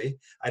 objectively.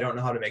 I don't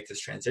know how to make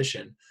this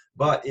transition,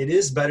 but it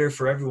is better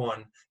for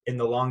everyone in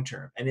the long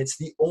term. And it's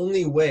the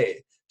only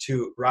way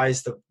to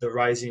rise the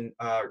rising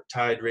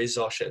tide raises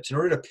all ships. In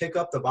order to pick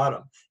up the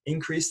bottom,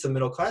 increase the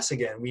middle class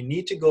again, we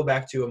need to go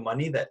back to a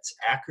money that's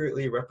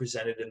accurately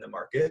represented in the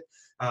market,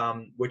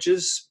 which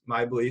is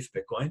my belief,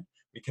 Bitcoin.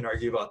 We can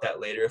argue about that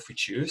later if we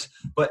choose,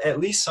 but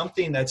at least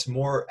something that's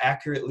more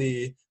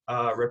accurately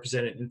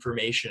represented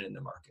information in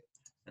the market.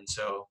 And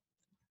so,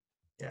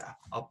 yeah,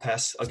 I'll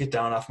get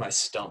down off my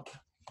stump.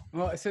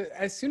 Well, so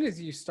as soon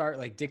as you start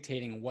like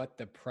dictating what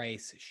the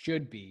price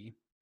should be,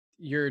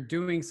 you're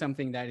doing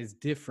something that is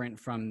different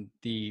from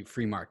the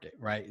free market,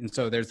 right? And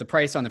so there's the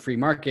price on the free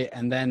market,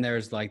 and then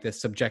there's like this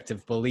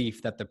subjective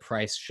belief that the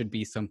price should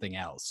be something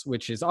else,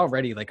 which is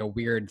already like a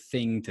weird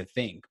thing to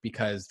think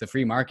because the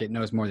free market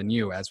knows more than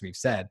you, as we've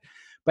said.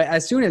 But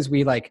as soon as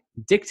we like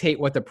dictate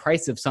what the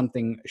price of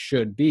something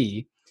should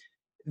be,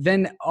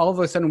 then all of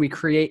a sudden we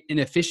create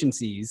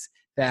inefficiencies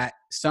that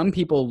some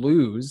people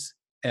lose.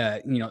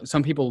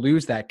 Some people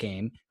lose that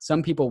game,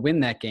 some people win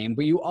that game,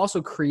 but you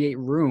also create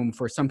room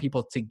for some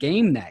people to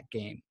game that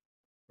game,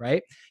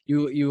 right?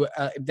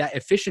 That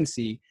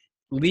efficiency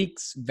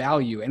leaks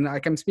value. And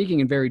like I'm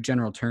speaking in very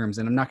general terms,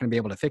 and I'm not going to be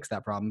able to fix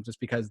that problem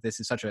just because this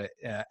is such a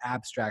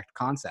abstract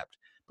concept.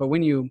 But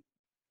when you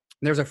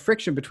there's a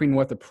friction between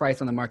what the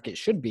price on the market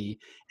should be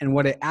and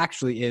what it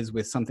actually is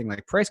with something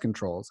like price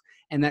controls.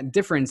 And that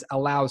difference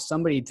allows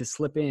somebody to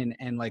slip in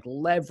and like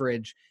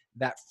leverage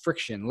that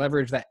friction,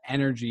 leverage that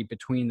energy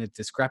between the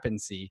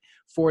discrepancy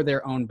for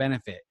their own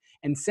benefit.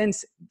 And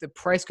since the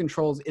price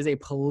controls is a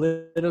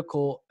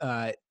political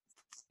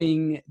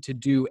thing to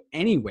do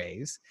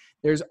anyways,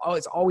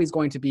 it's always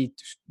going to be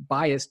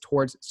biased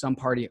towards some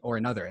party or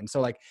another. And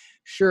so like,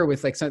 sure,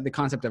 with like the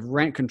concept of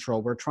rent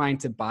control, we're trying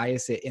to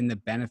bias it in the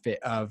benefit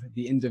of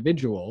the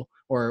individual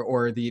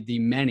or the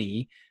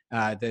many,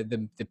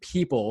 the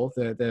people,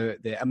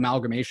 the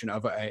amalgamation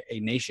of a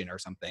nation or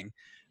something.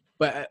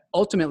 But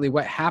ultimately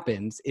what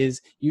happens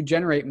is you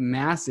generate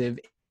massive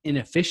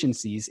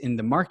inefficiencies in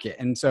the market.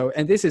 And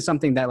this is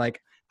something that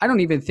like, I don't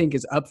even think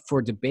is up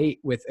for debate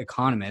with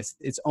economists.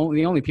 It's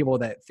the only people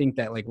that think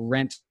that like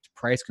rent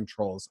price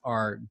controls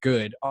are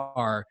good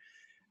are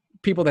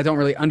people that don't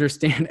really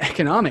understand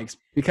economics,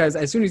 because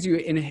as soon as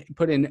you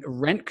put in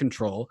rent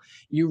control,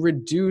 you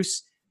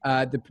reduce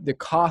the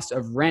cost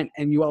of rent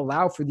and you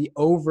allow for the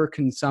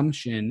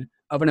overconsumption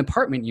of an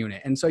apartment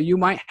unit. And so you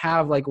might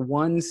have like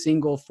one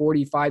single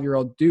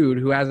 45-year-old dude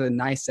who has a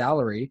nice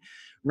salary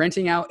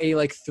renting out a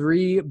like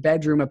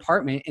 3-bedroom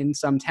apartment in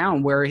some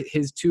town where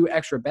his 2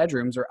 extra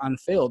bedrooms are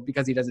unfilled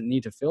because he doesn't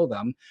need to fill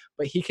them,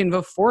 but he can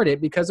afford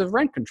it because of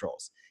rent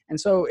controls. And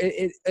so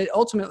it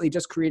ultimately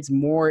just creates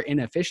more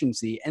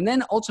inefficiency and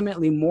then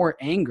ultimately more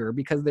anger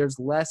because there's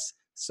less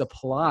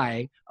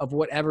supply of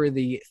whatever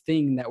the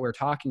thing that we're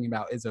talking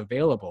about is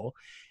available.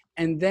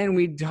 And then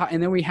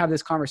we have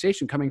this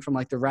conversation coming from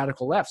like the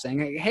radical left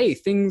saying, hey,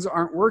 things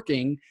aren't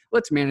working,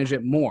 let's manage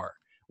it more.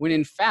 When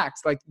in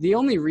fact, like the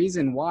only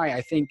reason why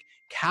I think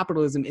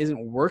capitalism isn't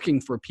working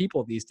for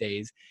people these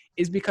days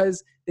is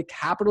because the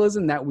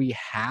capitalism that we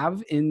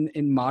have in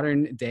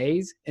modern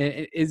days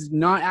is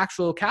not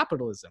actual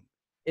capitalism.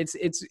 It's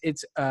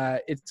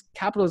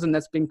capitalism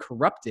that's been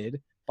corrupted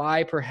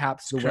by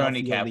perhaps the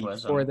wealthy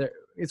elite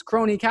it's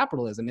crony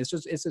capitalism. It's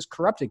just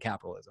corrupted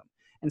capitalism.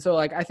 And so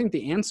like I think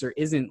the answer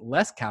isn't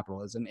less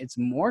capitalism, it's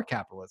more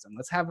capitalism.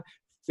 Let's have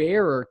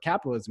fairer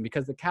capitalism,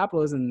 because the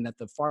capitalism that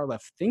the far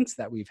left thinks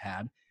that we've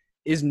had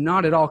is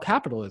not at all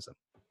capitalism.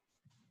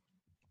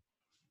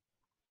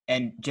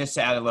 And just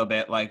to add a little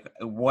bit, like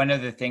one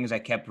of the things I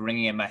kept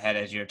ringing in my head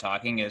as you're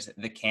talking is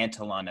the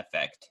Cantillon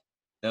effect.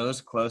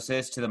 Those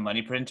closest to the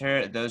money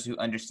printer, those who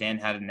understand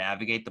how to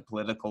navigate the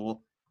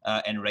political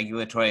and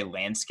regulatory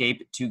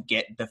landscape to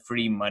get the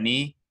free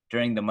money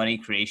during the money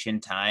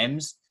creation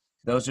times,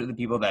 those are the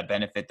people that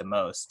benefit the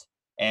most.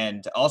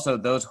 And also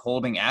those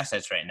holding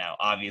assets right now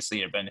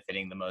obviously are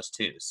benefiting the most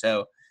too.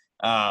 So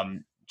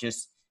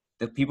just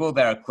the people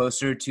that are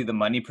closer to the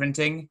money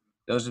printing,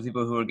 those are the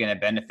people who are going to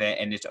benefit,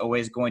 and it's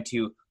always going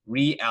to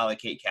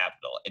reallocate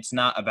capital. It's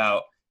not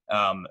about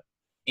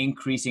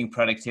increasing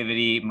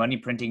productivity. Money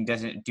printing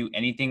doesn't do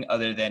anything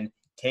other than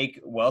take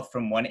wealth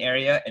from one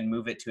area and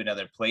move it to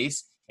another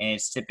place. And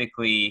it's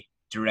typically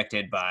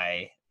directed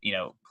by,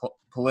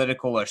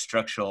 political or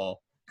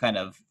structural kind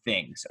of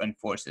things and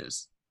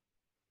forces.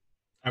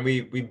 And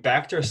we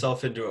backed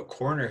ourselves into a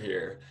corner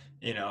here.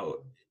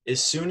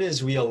 As soon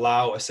as we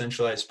allow a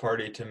centralized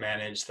party to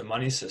manage the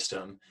money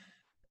system,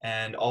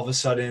 and all of a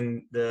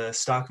sudden the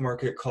stock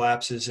market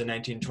collapses in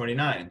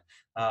 1929,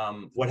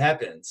 what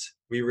happens?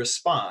 We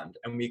respond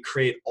and we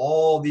create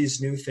all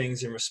these new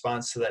things in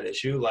response to that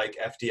issue, like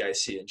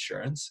FDIC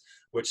insurance,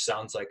 which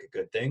sounds like a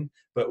good thing.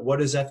 But what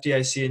does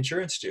FDIC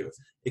insurance do?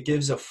 It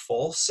gives a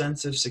false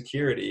sense of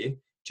security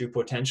to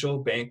potential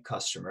bank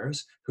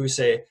customers who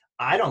say,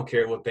 I don't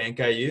care what bank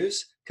I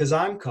use because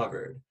I'm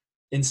covered.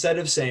 Instead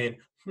of saying,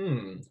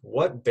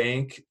 what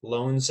bank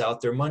loans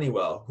out their money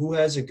well? Who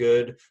has a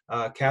good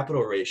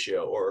capital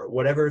ratio, or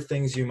whatever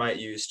things you might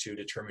use to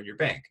determine your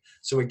bank?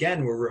 So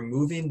again, we're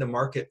removing the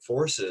market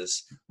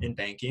forces in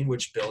banking,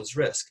 which builds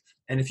risk.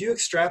 And if you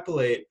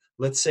extrapolate,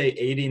 let's say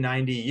 80,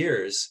 90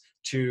 years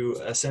to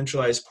a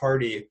centralized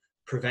party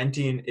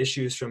preventing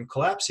issues from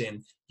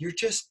collapsing, you're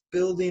just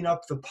building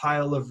up the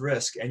pile of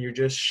risk and you're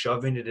just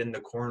shoving it in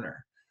the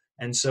corner.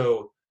 And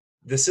so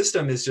the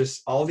system is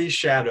just all these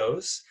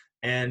shadows,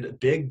 and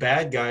big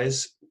bad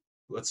guys,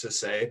 let's just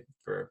say,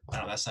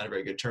 that's not a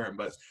very good term,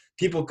 but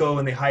people go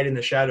and they hide in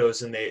the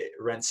shadows and they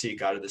rent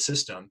seek out of the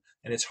system.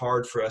 And it's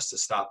hard for us to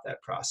stop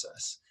that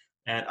process.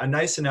 And a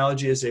nice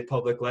analogy is a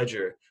public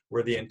ledger,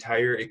 where the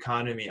entire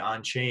economy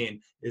on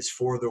chain is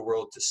for the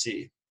world to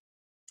see.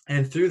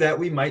 And through that,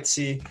 we might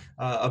see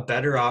a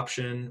better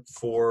option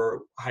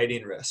for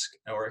hiding risk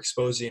or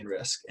exposing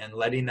risk and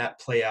letting that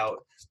play out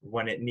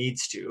when it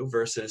needs to,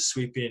 versus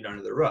sweeping it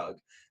under the rug.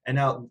 And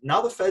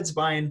now the Fed's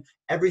buying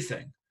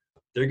everything.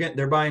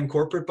 They're buying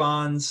corporate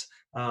bonds.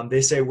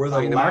 They say we're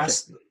the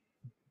last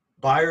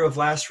buyer of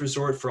last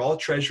resort for all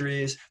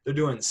treasuries. They're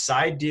doing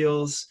side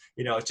deals.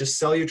 Just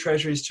sell your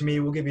treasuries to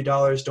me. We'll give you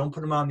dollars. Don't put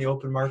them on the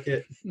open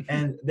market.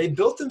 And they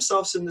built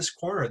themselves in this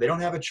corner. They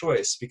don't have a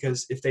choice,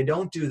 because if they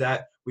don't do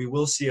that, we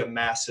will see a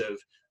massive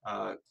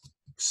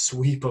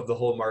sweep of the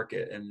whole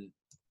market. And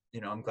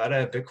I'm glad I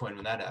have Bitcoin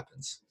when that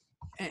happens.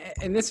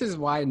 And this is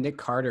why Nick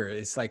Carter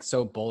is like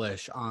so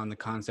bullish on the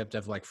concept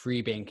of like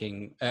free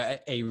banking,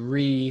 a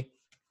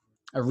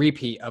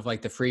repeat of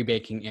like the free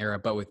banking era,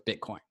 but with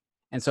Bitcoin.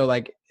 And so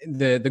like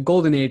the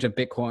golden age of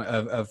Bitcoin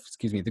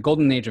the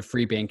golden age of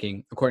free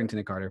banking, according to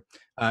Nick Carter,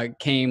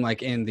 came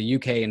like in the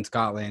UK and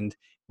Scotland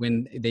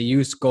when they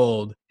used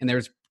gold, and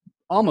there's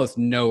almost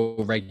no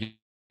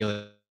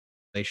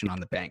regulation on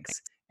the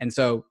banks. And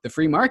so the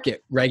free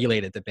market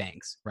regulated the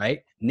banks,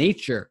 right?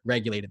 Nature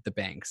regulated the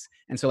banks.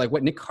 And so like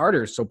what Nick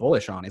Carter is so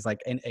bullish on is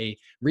like a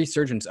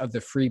resurgence of the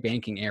free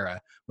banking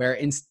era, where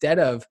instead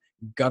of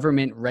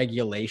government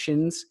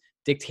regulations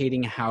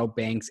dictating how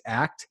banks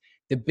act,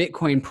 the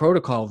Bitcoin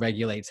protocol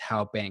regulates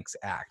how banks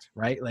act,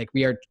 right? Like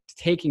we are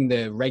taking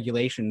the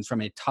regulations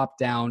from a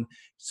top-down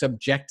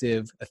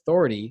subjective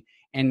authority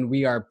and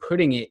we are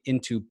putting it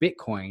into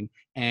Bitcoin.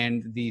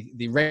 And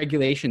the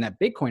regulation that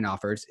Bitcoin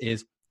offers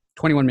is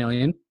 21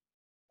 million.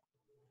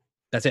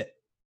 That's it.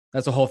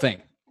 That's the whole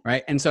thing,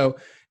 right? And so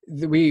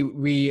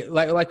we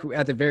like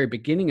at the very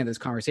beginning of this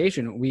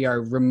conversation, we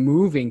are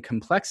removing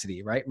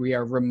complexity, right? We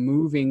are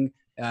removing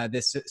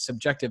this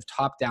subjective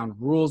top-down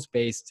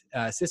rules-based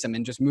system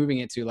and just moving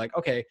it to like,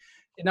 okay,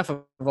 enough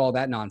of all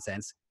that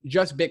nonsense.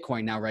 Just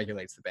Bitcoin now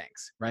regulates the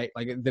banks, right?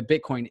 Like the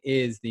Bitcoin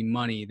is the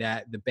money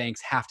that the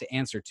banks have to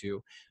answer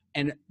to.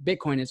 And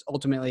Bitcoin is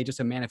ultimately just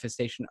a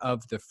manifestation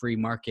of the free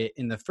market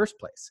in the first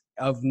place,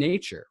 of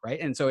nature, right?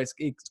 And so it's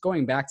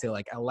going back to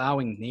like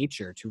allowing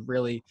nature to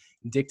really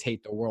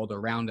dictate the world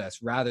around us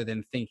rather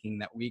than thinking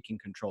that we can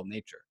control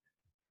nature.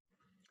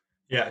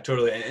 Yeah,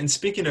 totally. And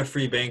speaking of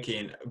free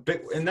banking,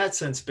 in that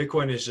sense,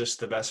 Bitcoin is just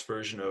the best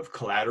version of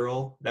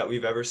collateral that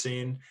we've ever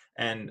seen.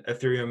 And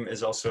Ethereum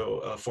is also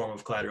a form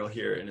of collateral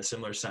here in a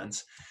similar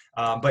sense.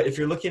 But if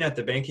you're looking at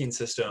the banking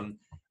system,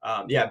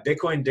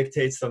 Bitcoin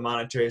dictates the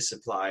monetary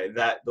supply,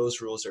 that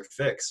those rules are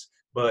fixed.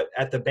 But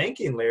at the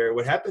banking layer,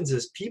 what happens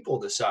is people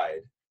decide.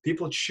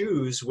 People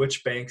choose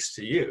which banks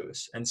to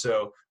use. And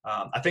so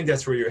I think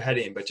that's where you're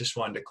heading, but just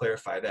wanted to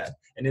clarify that.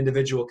 An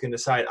individual can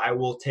decide, I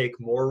will take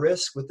more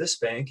risk with this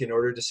bank in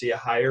order to see a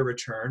higher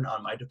return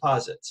on my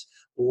deposits.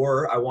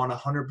 Or I want a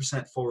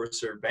 100% full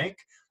reserve bank.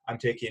 I'm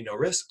taking no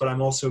risk, but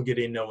I'm also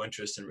getting no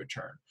interest in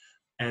return.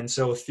 And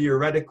so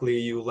theoretically,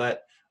 you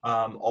let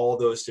all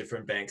those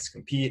different banks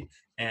compete.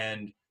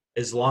 And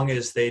as long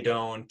as they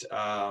don't,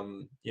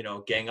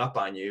 gang up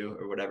on you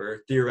or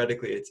whatever,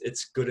 theoretically,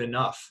 it's good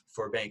enough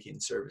for banking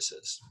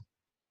services.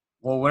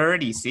 Well, we're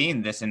already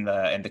seeing this in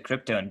the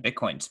crypto and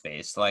Bitcoin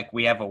space. Like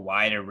we have a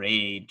wider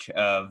range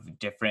of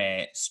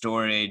different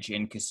storage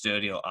and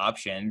custodial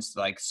options.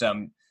 Like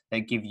some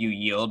that give you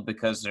yield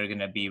because they're going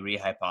to be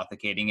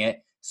rehypothecating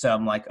it.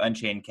 Some like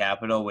Unchained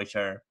Capital, which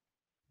are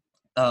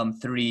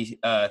three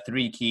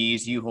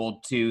keys. You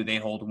hold two, they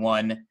hold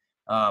one.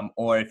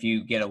 Or if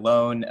you get a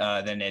loan,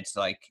 then it's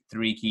like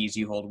 3 keys,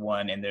 you hold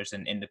 1, and there's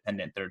an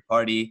independent third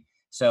party.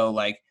 So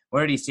like we're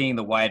already seeing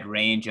the wide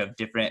range of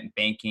different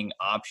banking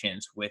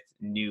options with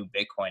new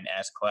Bitcoin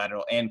as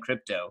collateral and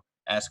crypto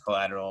as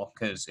collateral,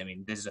 because I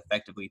mean, this is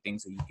effectively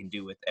things that you can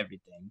do with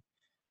everything.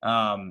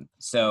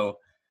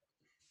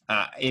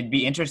 It'd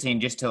be interesting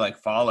just to like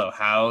follow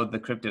how the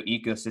crypto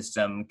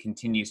ecosystem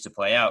continues to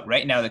play out.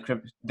 Right now,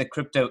 the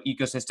crypto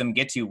ecosystem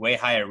gets you way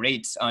higher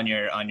rates on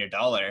your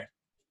dollar.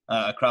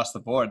 Across the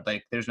board,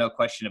 like there's no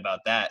question about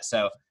that.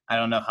 So I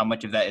don't know how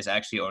much of that is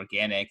actually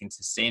organic and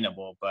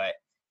sustainable, but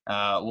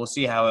we'll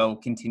see how it will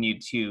continue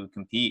to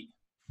compete.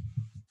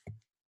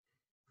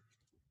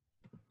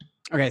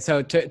 Okay,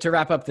 so to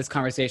wrap up this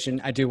conversation,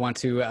 I do want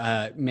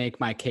to make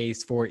my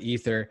case for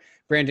Ether.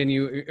 Brandon,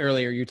 you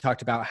earlier you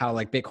talked about how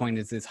like Bitcoin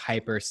is this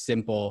hyper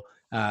simple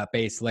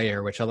base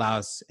layer, which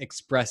allows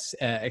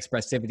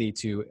expressivity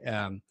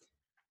to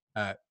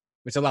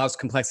which allows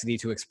complexity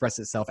to express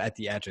itself at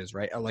the edges,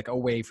 right? Like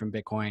away from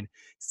Bitcoin,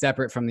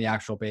 separate from the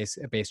actual base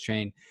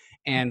chain.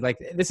 And like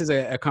this is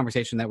a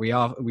conversation that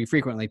we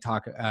frequently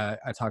talk about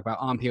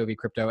on POV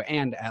Crypto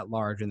and at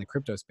large in the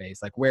crypto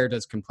space. Like where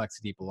does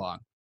complexity belong?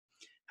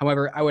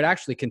 However, I would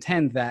actually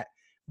contend that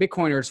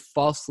Bitcoiners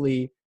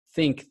falsely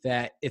think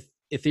that if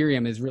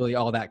Ethereum is really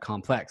all that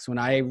complex, when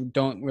I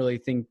don't really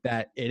think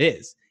that it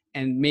is.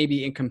 And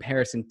maybe in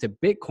comparison to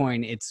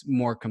Bitcoin, it's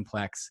more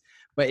complex.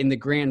 But in the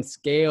grand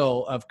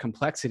scale of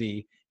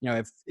complexity,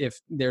 if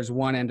there's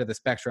one end of the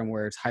spectrum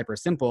where it's hyper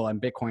simple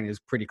and Bitcoin is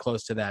pretty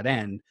close to that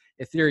end,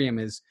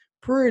 Ethereum is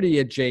pretty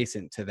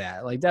adjacent to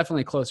that, like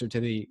definitely closer to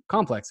the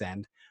complex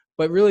end.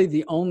 But really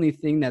the only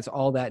thing that's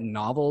all that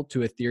novel to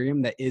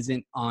Ethereum that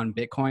isn't on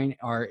Bitcoin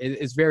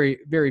is very,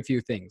 very few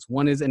things.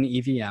 One is an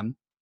EVM,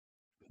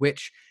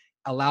 which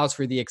allows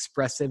for the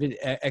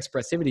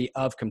expressivity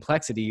of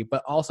complexity,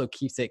 but also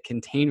keeps it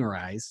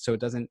containerized so it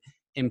doesn't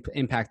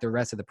impact the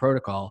rest of the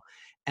protocol.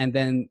 And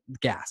then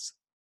gas.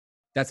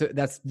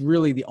 That's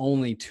really the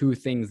only 2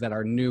 things that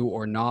are new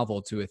or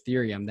novel to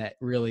Ethereum that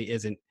really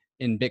isn't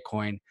in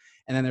Bitcoin.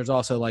 And then there's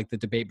also like the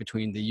debate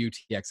between the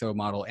UTXO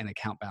model and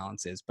account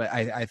balances, but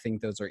I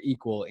think those are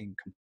equal in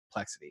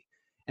complexity.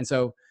 And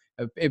so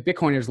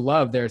Bitcoiners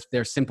love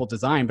their simple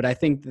design, but I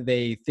think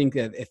they think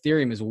that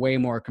Ethereum is way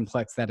more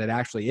complex than it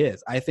actually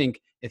is. I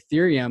think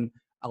Ethereum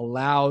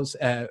allows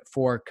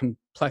for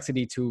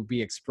complexity to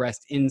be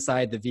expressed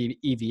inside the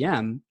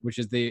EVM, which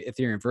is the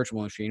Ethereum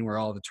virtual machine, where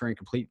all the Turing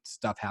complete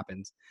stuff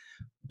happens.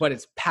 But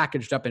it's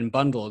packaged up and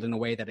bundled in a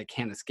way that it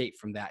can't escape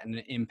from that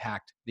and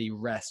impact the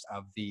rest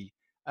of the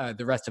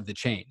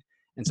chain.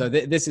 And so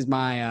this is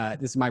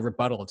my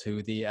rebuttal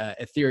to the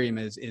Ethereum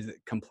is a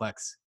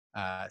complex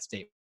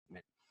statement.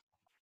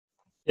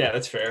 Yeah,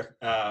 that's fair.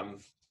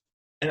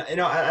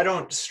 And I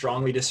don't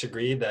strongly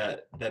disagree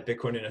that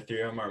Bitcoin and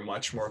Ethereum are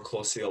much more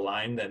closely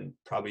aligned than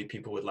probably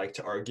people would like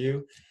to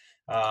argue.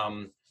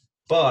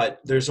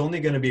 But there's only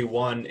going to be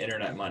one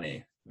internet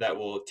money that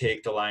will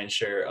take the lion's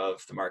share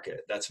of the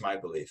market. That's my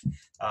belief.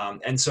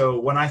 And so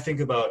when I think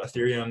about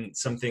Ethereum,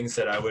 some things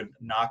that I would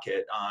knock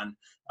it on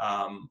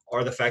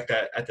are the fact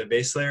that at the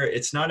base layer,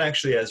 it's not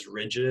actually as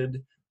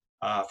rigid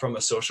from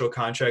a social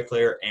contract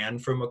layer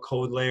and from a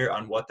code layer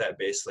on what that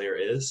base layer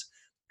is.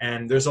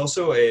 And there's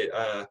also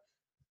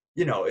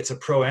it's a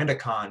pro and a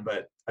con,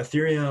 but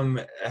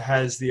Ethereum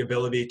has the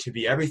ability to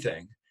be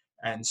everything.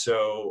 And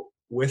so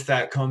with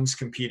that comes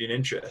competing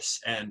interests.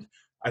 And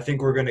I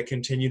think we're going to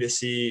continue to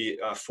see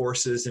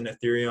forces in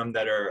Ethereum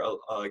that are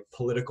like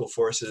political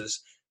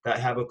forces that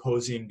have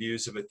opposing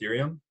views of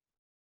Ethereum.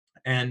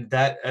 And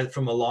that,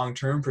 from a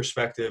long-term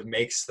perspective,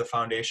 makes the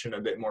foundation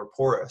a bit more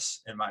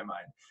porous in my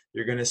mind.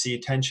 You're going to see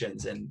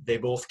tensions, and they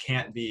both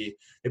can't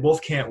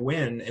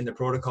win in the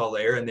protocol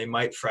layer, and they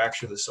might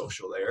fracture the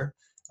social layer.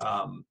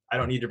 I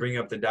don't need to bring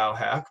up the DAO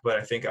hack, but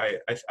I think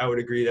I would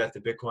agree that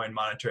the Bitcoin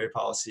monetary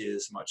policy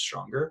is much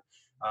stronger.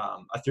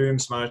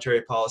 Ethereum's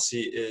monetary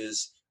policy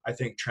is, I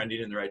think,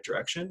 trending in the right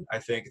direction. I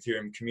think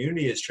Ethereum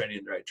community is trending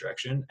in the right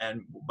direction.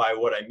 And by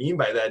what I mean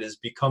by that is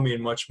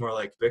becoming much more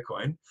like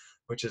Bitcoin,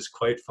 which is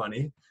quite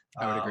funny.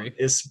 I would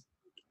agree.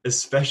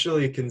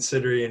 Especially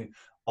considering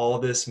all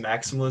this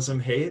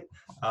maximalism hate.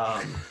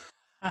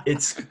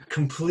 It's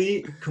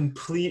complete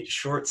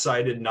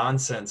short-sighted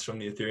nonsense from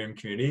the Ethereum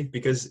community,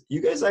 because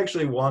you guys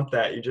actually want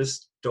that. You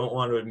just don't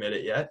want to admit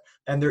it yet.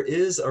 And there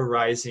is a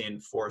rising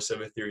force of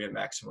Ethereum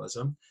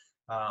maximalism.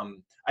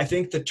 I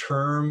think the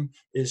term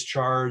is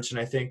charged,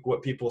 and I think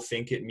what people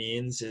think it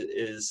means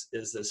is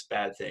this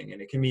bad thing,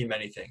 and it can mean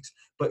many things.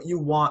 But you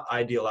want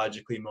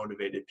ideologically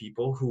motivated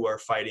people who are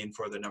fighting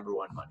for the number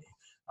one money.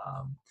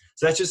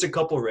 So that's just a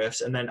couple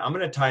riffs, and then I'm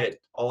going to tie it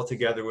all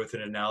together with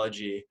an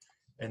analogy.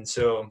 And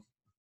so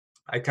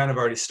I kind of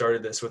already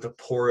started this with a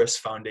porous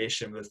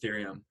foundation with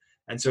Ethereum.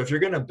 And so if you're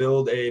going to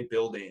build a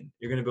building,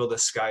 you're going to build a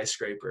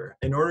skyscraper.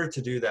 In order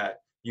to do that,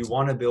 you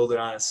want to build it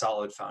on a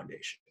solid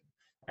foundation.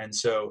 And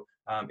so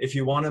if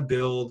you want to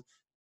build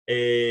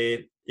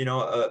a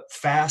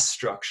fast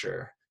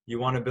structure, you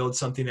want to build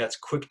something that's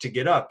quick to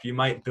get up, you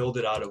might build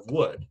it out of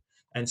wood.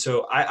 And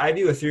so I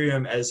view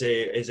Ethereum as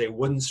a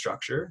wooden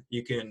structure.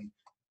 You can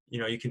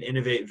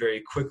innovate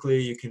very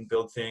quickly. You can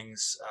build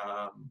things,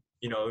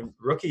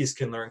 rookies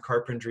can learn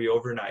carpentry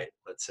overnight,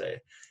 let's say.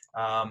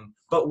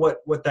 But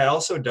what that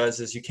also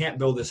does is you can't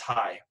build as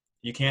high.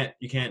 You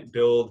can't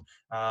build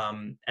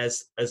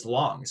as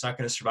long. It's not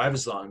going to survive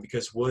as long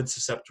because wood's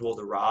susceptible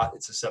to rot.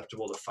 It's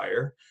susceptible to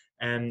fire.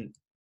 And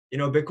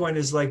Bitcoin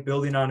is like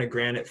building on a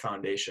granite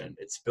foundation.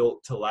 It's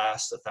built to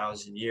last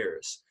 1,000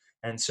 years.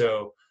 And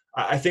so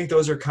I think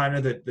those are kind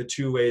of the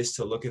two ways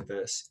to look at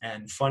this.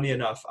 And funny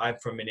enough, I'm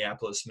from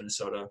Minneapolis,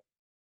 Minnesota.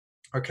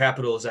 Our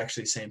capital is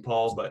actually St.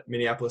 Paul, but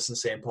Minneapolis and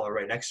St. Paul are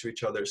right next to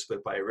each other,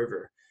 split by a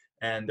river.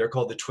 And they're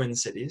called the Twin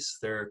Cities.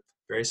 They're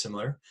very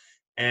similar.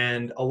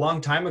 And a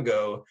long time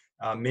ago,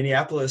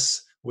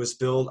 Minneapolis was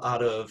built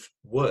out of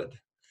wood.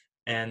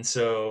 And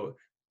so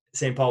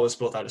St. Paul was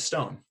built out of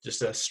stone,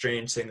 just a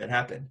strange thing that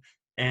happened.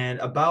 And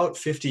about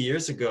 50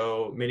 years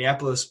ago,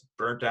 Minneapolis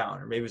burnt down,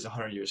 or maybe it was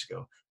 100 years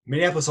ago.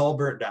 Minneapolis all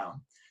burnt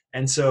down.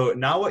 And so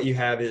now what you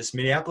have is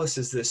Minneapolis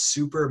is this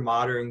super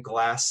modern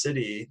glass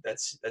city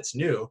that's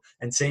new.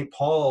 And St.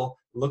 Paul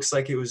looks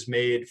like it was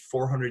made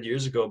 400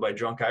 years ago by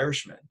drunk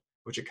Irishmen,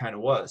 which it kind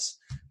of was.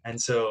 And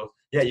so,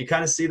 yeah, you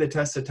kind of see the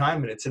test of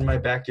time, and it's in my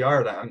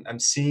backyard. I'm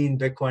seeing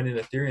Bitcoin and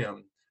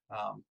Ethereum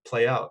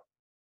play out.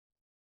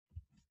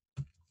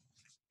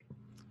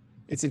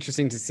 It's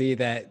interesting to see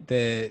that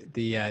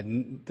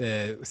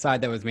the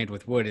side that was made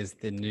with wood is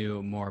the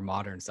new, more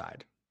modern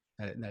side.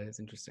 That is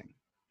interesting.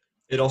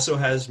 It also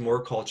has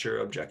more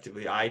culture,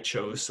 objectively. I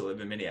chose to live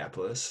in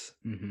Minneapolis.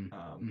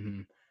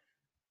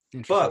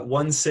 But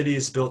one city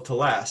is built to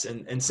last,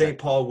 and St.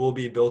 Paul will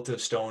be built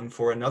of stone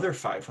for another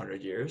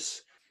 500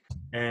 years.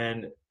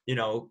 And,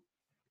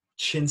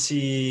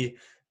 chintzy,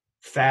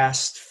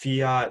 fast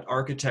fiat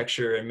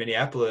architecture in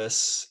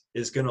Minneapolis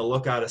is going to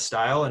look out of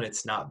style, and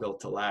it's not built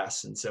to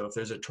last. And so if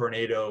there's a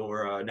tornado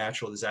or a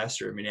natural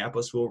disaster,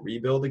 Minneapolis will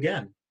rebuild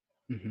again.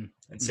 And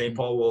St.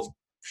 Paul will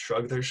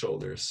shrug their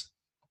shoulders.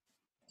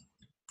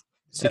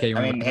 So, just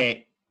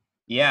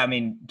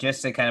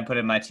to kind of put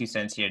in my 2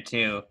 cents here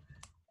too,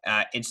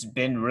 it's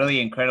been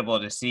really incredible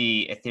to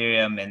see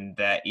Ethereum and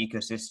that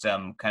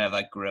ecosystem kind of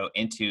like grow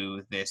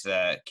into this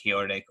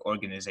chaotic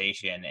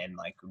organization and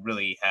like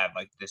really have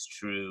like this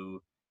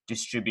true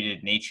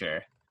distributed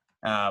nature.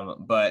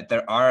 But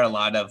there are a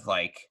lot of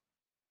like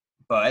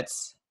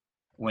buts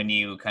when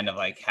you kind of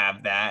like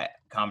have that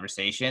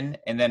conversation.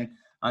 And then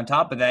on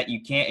top of that,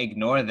 you can't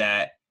ignore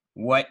that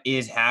what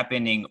is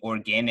happening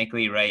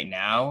organically right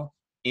now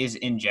is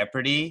in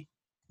jeopardy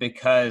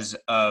because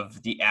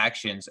of the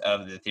actions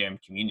of the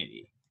Ethereum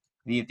community.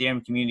 The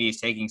Ethereum community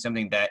is taking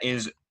something that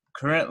is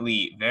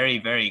currently very,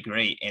 very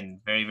great and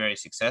very, very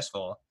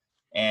successful,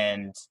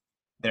 and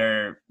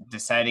they're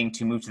deciding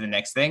to move to the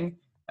next thing.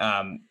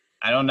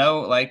 I don't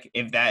know, like,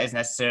 if that is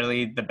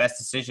necessarily the best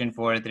decision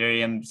for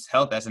Ethereum's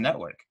health as a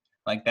network.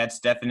 Like, that's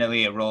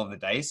definitely a roll of the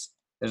dice.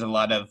 There's a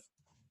lot of,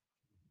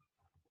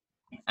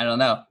 I don't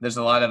know, there's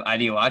a lot of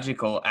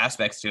ideological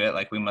aspects to it.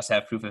 Like, we must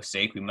have proof of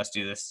stake. We must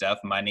do this stuff.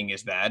 Mining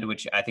is bad,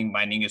 which I think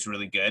mining is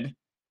really good.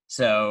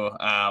 So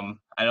I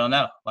don't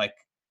know. Like,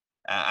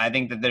 I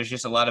think that there's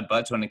just a lot of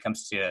buts when it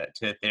comes to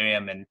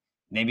Ethereum. And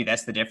maybe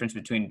that's the difference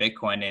between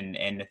Bitcoin and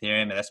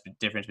Ethereum. And that's the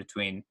difference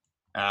between,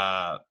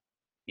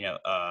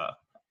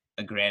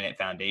 a granite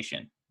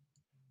foundation.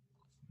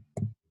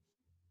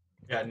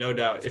 Yeah, no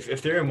doubt. If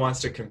Ethereum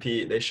wants to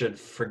compete, they should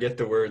forget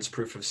the words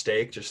proof of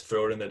stake, just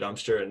throw it in the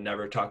dumpster and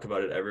never talk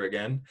about it ever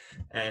again,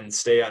 and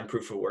stay on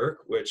proof of work,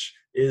 which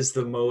is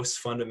the most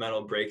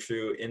fundamental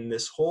breakthrough in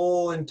this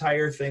whole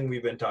entire thing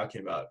we've been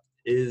talking about,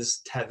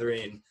 is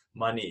tethering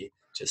money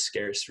to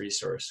scarce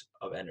resource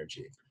of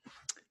energy.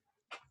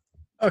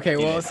 Okay,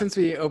 well, since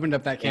we opened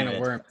up that can of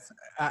worms,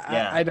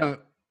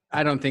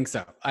 I don't think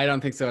so. I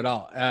don't think so at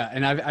all.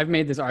 And I've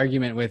made this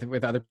argument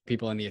with other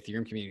people in the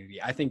Ethereum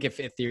community. I think if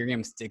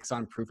Ethereum sticks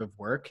on proof of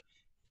work,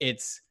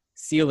 its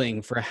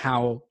ceiling for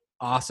how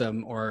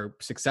awesome or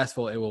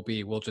successful it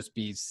will just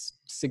be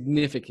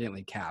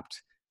significantly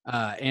capped.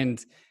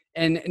 And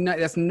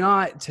that's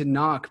not to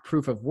knock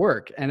proof of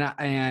work. And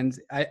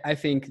I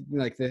think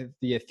like the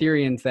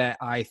Ethereans that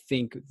I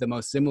think the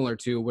most similar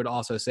to would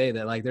also say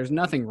that like there's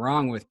nothing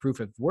wrong with proof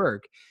of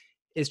work.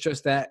 It's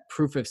just that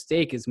proof of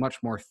stake is much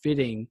more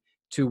fitting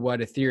to what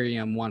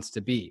Ethereum wants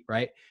to be,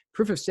 right?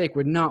 Proof of stake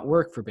would not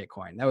work for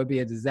Bitcoin. That would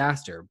be a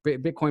disaster.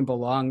 Bitcoin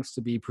belongs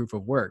to be proof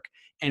of work.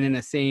 And in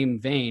the same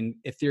vein,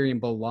 Ethereum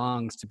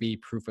belongs to be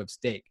proof of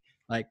stake.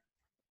 Like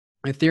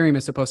Ethereum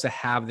is supposed to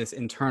have this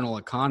internal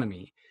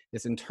economy,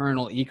 this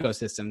internal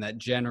ecosystem that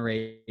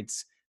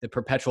generates the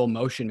perpetual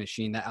motion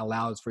machine that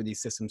allows for these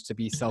systems to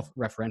be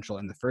self-referential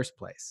in the first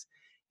place.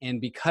 And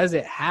because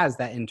it has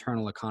that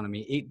internal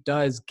economy, it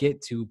does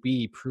get to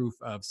be proof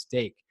of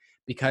stake,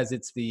 because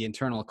it's the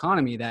internal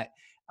economy that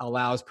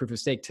allows proof of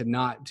stake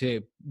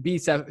to be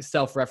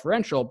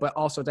self-referential, but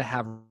also to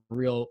have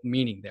real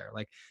meaning there.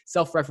 Like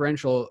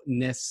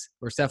self-referentialness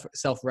or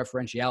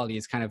self-referentiality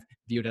is kind of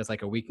viewed as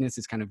like a weakness.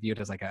 It's kind of viewed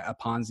as like a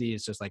Ponzi.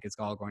 It's just like it's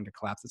all going to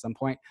collapse at some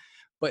point.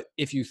 But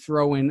if you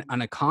throw in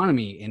an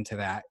economy into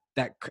that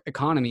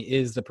economy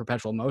is the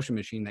perpetual motion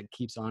machine that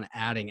keeps on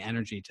adding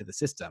energy to the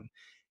system.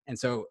 And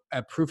so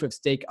a proof of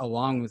stake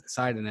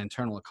alongside an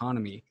internal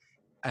economy,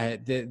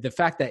 the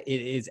fact that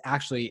it is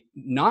actually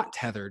not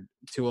tethered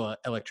to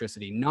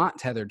electricity, not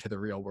tethered to the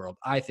real world,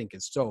 I think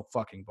is so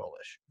fucking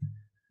bullish.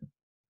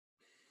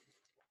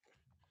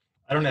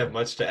 I don't have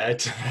much to add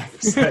to that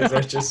besides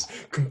I just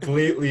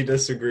completely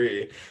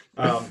disagree.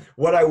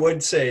 What I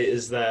would say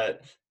is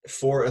that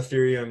for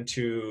Ethereum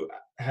to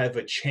have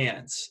a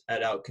chance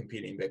at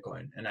outcompeting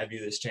Bitcoin, and I view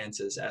this chance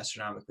as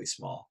astronomically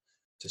small,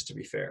 just to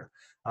be fair.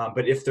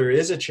 But if there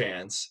is a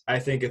chance, I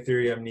think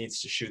Ethereum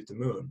needs to shoot the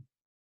moon.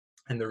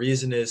 And the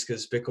reason is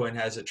because Bitcoin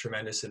has a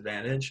tremendous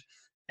advantage.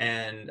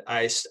 And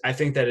I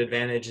think that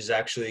advantage is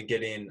actually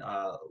getting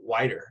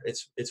wider.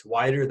 It's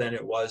wider than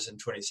it was in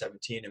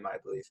 2017, in my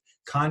belief.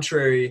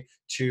 Contrary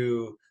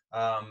to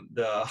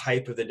the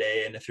hype of the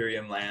day in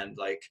Ethereum land,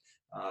 like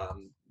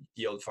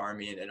yield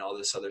farming and all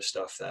this other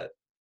stuff that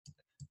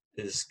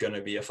is going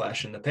to be a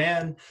flash in the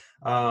pan,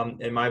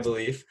 in my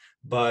belief.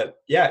 But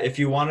yeah, if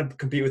you want to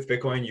compete with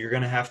Bitcoin, you're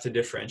going to have to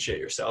differentiate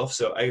yourself.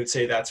 So I would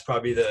say that's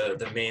probably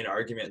the main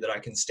argument that I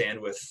can stand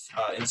with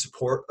in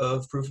support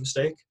of proof of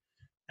stake.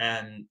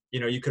 And,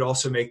 you could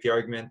also make the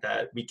argument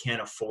that we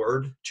can't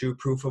afford two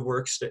proof of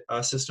work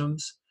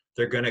systems.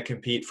 They're going to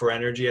compete for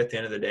energy at the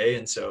end of the day.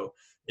 And so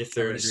if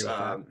there's,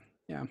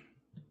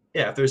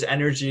 if there's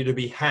energy to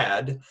be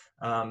had,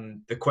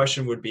 the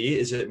question would be,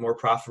 is it more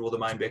profitable to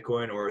mine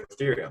Bitcoin or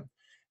Ethereum?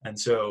 And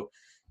so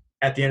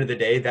at the end of the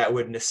day, that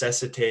would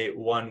necessitate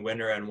one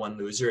winner and one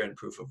loser in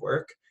proof of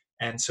work.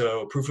 And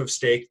so proof of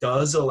stake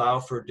does allow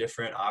for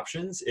different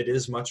options. It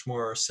is much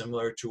more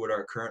similar to what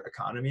our current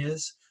economy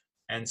is.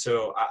 And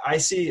so I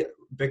see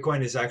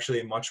Bitcoin is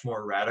actually much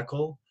more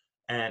radical.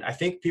 And I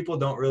think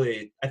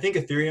I think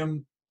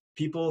Ethereum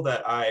people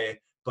that I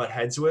butt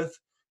heads with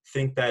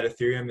think that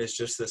Ethereum is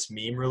just this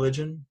meme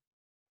religion.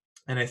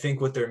 And I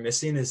think what they're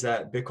missing is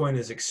that Bitcoin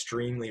is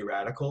extremely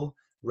radical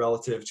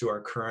relative to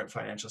our current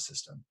financial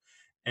system.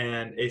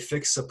 and a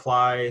fixed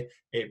supply,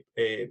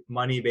 a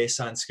money based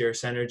on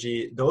scarce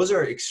energy, those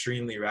are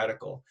extremely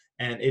radical.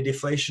 And a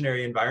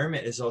deflationary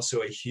environment is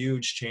also a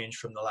huge change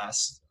from the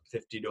last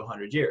 50 to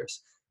 100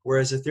 years.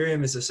 Whereas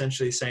Ethereum is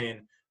essentially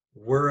saying,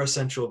 we're a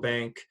central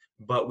bank,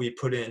 but we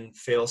put in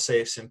fail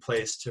safes in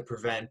place to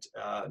prevent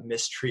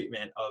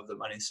mistreatment of the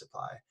money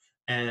supply.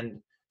 And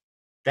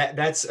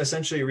that's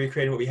essentially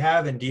recreating what we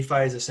have. And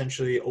DeFi is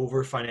essentially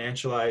over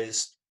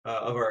financialized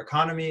of our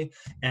economy.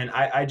 And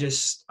I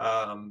just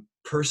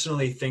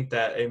personally think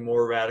that a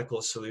more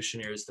radical solution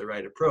here is the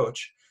right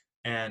approach.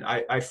 And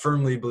I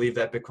firmly believe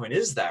that Bitcoin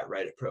is that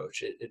right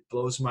approach. It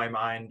blows my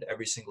mind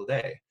every single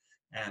day.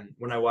 And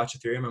when I watch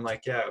Ethereum, I'm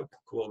like, yeah,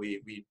 cool.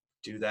 We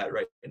do that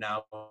right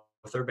now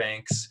with our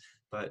banks,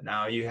 but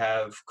now you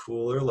have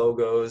cooler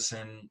logos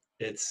and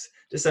it's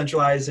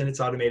decentralized and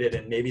it's automated,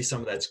 and maybe some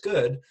of that's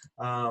good,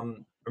 or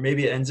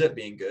maybe it ends up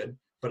being good.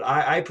 But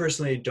I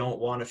personally don't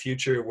want a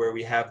future where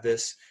we have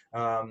this.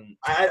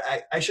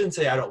 I shouldn't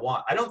say I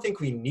don't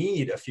think we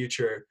need a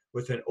future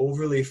with an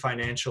overly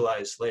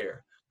financialized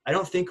layer. I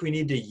don't think we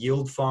need to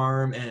yield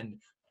farm and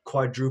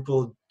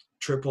quadruple,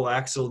 triple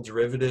axle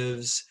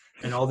derivatives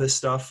and all this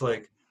stuff.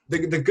 Like the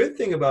good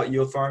thing about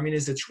yield farming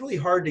is it's really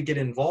hard to get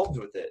involved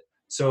with it.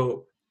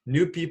 So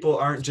new people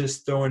aren't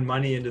just throwing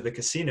money into the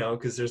casino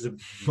because there's a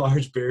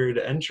large barrier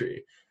to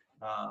entry.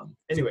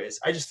 Anyways,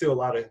 I just feel a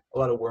lot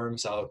of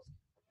worms out.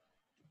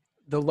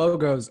 The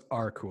logos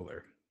are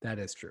cooler. That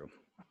is true.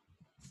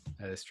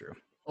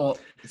 Well,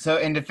 so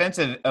in defense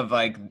of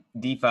like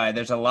DeFi,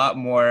 there's a lot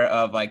more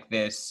of like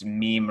this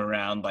meme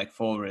around like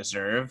full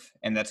reserve,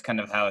 and that's kind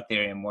of how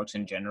Ethereum works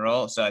in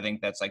general. So I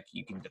think that's like,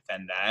 you can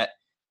defend that.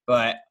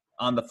 But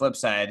on the flip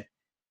side,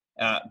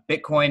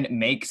 Bitcoin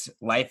makes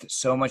life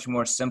so much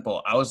more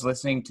simple. I was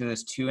listening to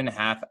this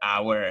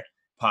 2.5-hour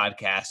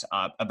podcast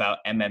about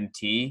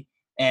MMT,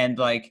 and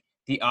like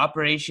the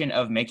operation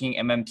of making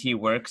MMT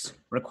works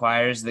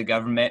requires the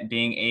government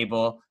being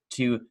able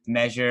to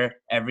measure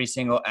every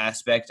single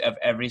aspect of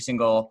every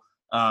single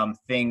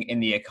thing in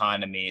the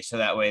economy, so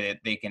that way that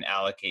they can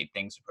allocate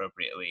things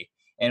appropriately.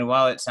 And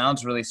while it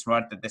sounds really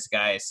smart that this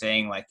guy is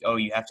saying like, oh,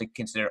 you have to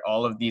consider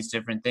all of these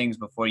different things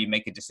before you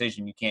make a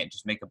decision, you can't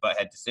just make a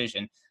butthead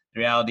decision.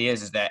 The reality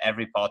is that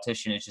every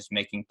politician is just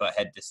making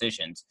butthead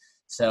decisions.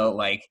 So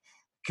like,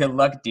 good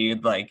luck,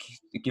 dude. Like,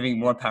 giving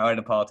more power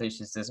to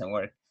politicians doesn't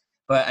work.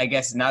 But I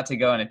guess, not to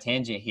go on a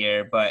tangent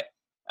here, but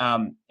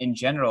in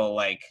general,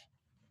 like,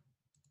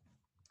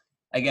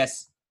 I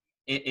guess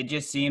it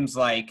just seems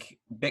like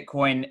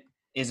Bitcoin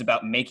is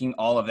about making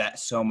all of that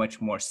so much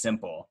more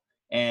simple.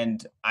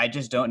 And I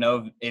just don't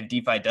know if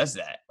DeFi does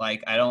that.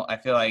 Like, I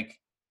feel like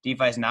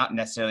DeFi is not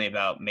necessarily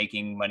about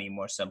making money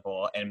more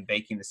simple and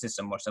making the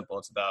system more simple.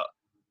 It's about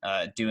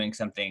doing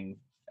something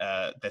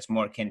that's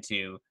more akin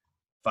to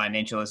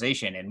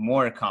financialization and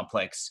more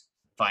complex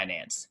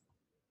finance.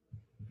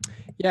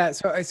 Yeah,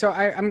 so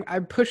I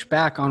push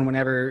back on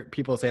whenever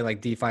people say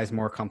like DeFi is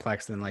more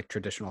complex than like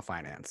traditional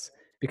finance,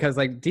 because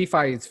like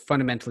DeFi is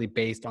fundamentally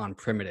based on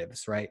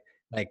primitives, right?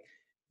 Like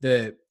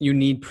you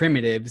need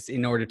primitives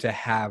in order to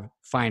have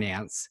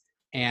finance,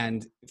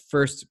 and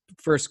first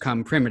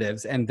come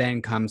primitives and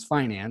then comes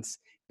finance.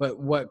 But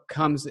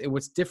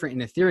what's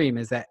different in Ethereum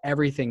is that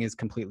everything is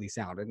completely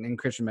sound. And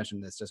Christian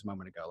mentioned this just a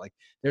moment ago. Like,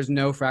 there's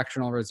no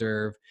fractional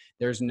reserve.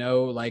 There's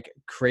no like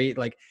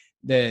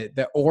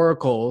the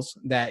oracles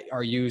that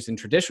are used in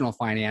traditional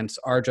finance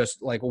are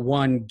just like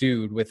one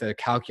dude with a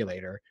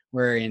calculator,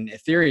 where in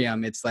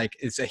Ethereum,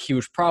 it's a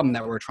huge problem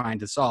that we're trying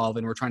to solve,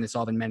 and we're trying to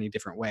solve in many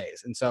different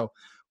ways. And so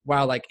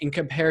while like in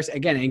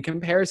comparison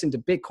to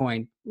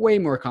Bitcoin, way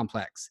more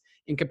complex.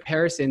 In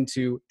comparison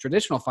to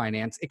traditional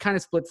finance, it kind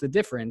of splits the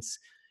difference.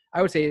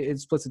 I would say it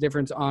splits the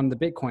difference on the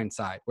Bitcoin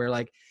side, where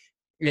like,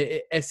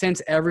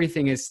 since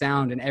everything is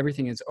sound and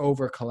everything is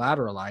over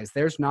collateralized,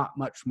 there's not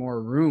much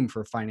more room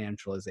for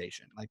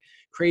financialization. Like,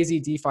 crazy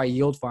DeFi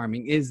yield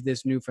farming is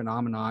this new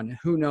phenomenon.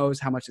 Who knows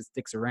how much it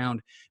sticks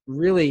around?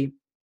 Really,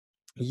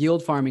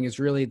 yield farming is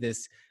really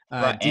this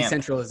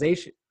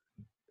decentralization.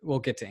 We'll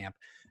get to AMP.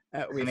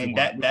 I mean,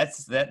 that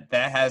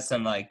has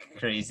some like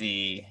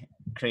crazy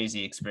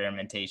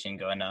experimentation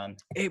going on.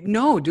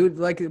 No, dude,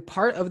 like,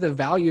 part of the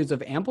values of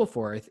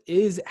Ampleforth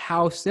is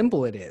how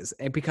simple it is,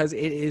 because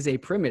it is a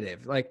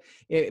primitive. Like,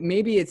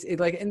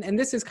 and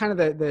this is kind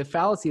of the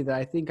fallacy that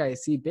I think I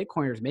see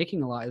Bitcoiners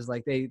making a lot, is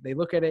like they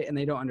look at it and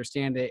they don't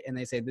understand it, and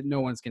they say that no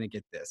one's going to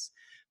get this.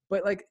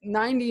 But like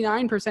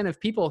 99% of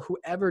people who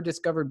ever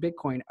discovered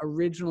Bitcoin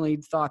originally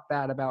thought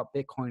that about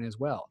Bitcoin as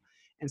well.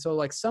 And so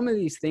like some of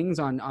these things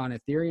on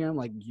Ethereum,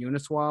 like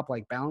Uniswap,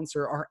 like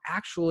Balancer, are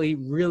actually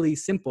really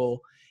simple.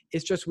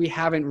 It's just we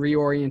haven't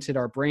reoriented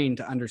our brain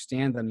to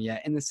understand them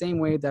yet, in the same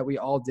way that we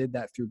all did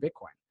that through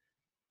Bitcoin.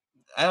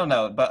 I don't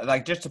know, but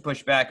like, just to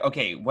push back,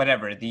 okay,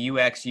 whatever, the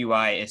UX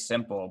UI is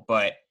simple,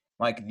 but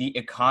like the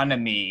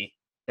economy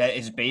that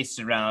is based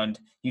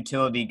around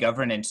utility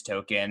governance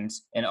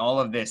tokens and all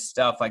of this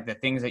stuff, like the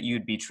things that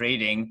you'd be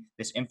trading,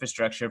 this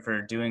infrastructure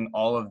for doing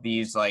all of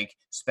these like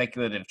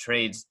speculative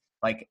trades,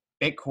 like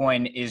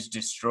Bitcoin is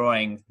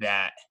destroying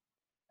that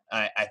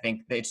I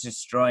think that it's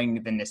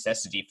destroying the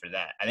necessity for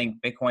that. I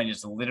think Bitcoin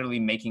is literally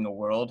making a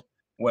world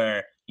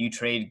where you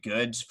trade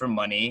goods for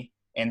money,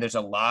 and there's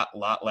a lot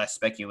less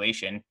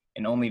speculation,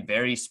 and only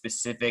very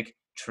specific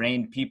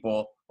trained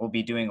people will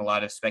be doing a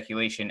lot of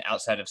speculation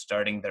outside of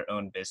starting their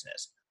own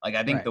business. Like,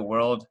 I think Right. the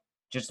world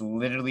just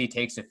literally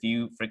takes a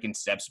few freaking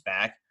steps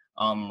back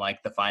on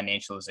like the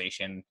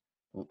financialization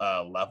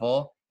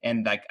level.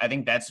 And like, I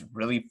think that's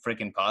really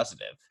freaking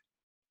positive.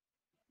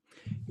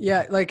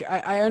 Yeah, like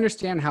I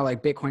understand how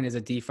like Bitcoin is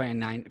a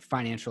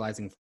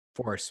financializing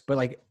force, but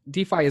like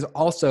DeFi is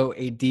also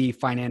a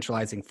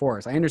definancializing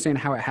force. I understand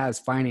how it has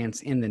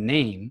finance in the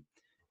name,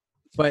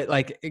 but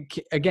like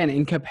again,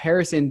 in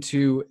comparison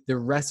to the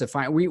rest of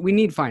finance, we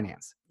need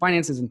finance.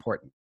 Finance is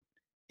important.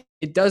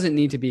 It doesn't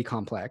need to be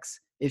complex.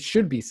 It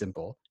should be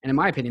simple. And in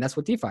my opinion, that's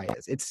what DeFi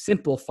is. It's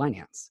simple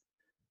finance.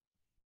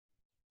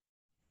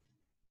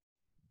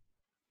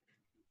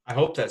 I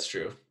hope that's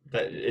true.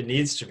 That it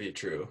needs to be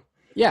true.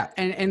 Yeah,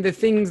 and the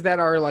things that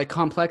are like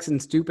complex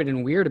and stupid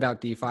and weird about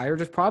DeFi are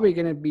just probably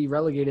going to be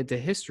relegated to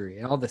history,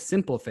 and all the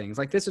simple things.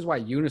 Like, this is why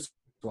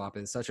Uniswap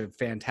is such a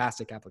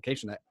fantastic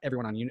application that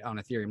everyone on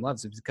Ethereum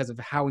loves, is because of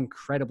how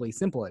incredibly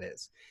simple it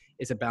is.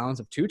 It's a balance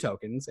of two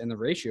tokens, and the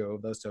ratio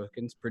of those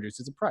tokens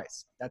produces a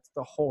price. That's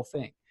the whole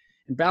thing.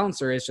 And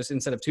Balancer is just,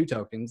 instead of 2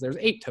 tokens, there's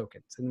 8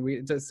 tokens, and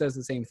it just says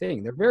the same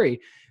thing. They're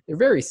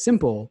very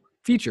simple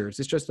features.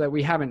 It's just that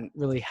we haven't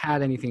really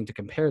had anything to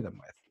compare them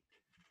with.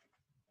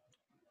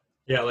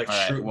 Yeah, like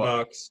Shroot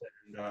Bucks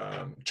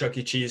and Chuck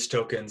E. Cheese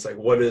tokens. Like,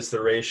 what is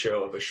the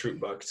ratio of a Shroot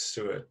Bucks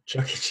to a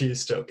Chuck E.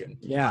 Cheese token?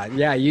 Yeah.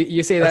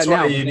 You say That's that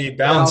now. That's why you need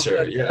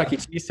Balancer. Yeah. Chuck E.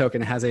 Cheese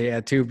token has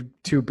a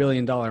 $2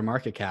 billion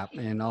market cap,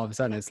 and all of a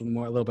sudden it's a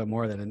little bit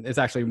more than, it's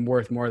actually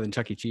worth more than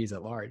Chuck E. Cheese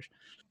at large.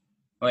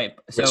 Wait,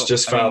 so which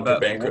just filed for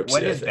bankruptcy.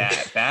 What is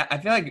BAT? BAT? I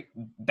feel like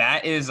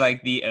BAT is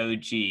like the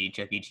OG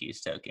Chuck E.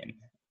 Cheese token.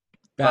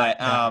 BAT,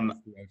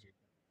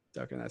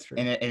 token, that's true.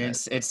 And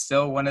it's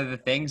still one of the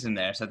things in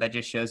there, so that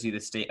just shows you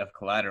the state of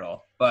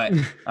collateral. But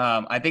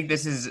I think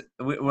this is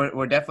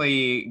we're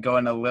definitely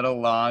going a little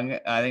long.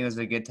 I think this is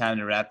a good time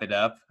to wrap it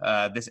up.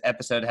 This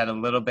episode had a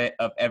little bit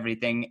of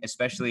everything,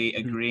 especially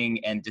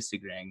agreeing and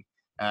disagreeing.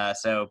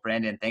 So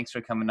Brandon, thanks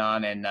for coming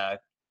on and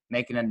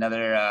making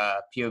another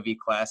POV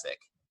classic.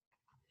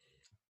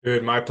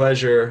 Dude, my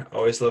pleasure.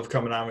 Always love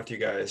coming on with you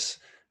guys.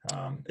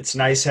 It's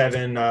nice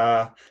having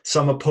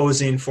some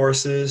opposing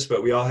forces,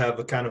 but we all have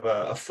a kind of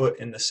a foot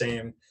in the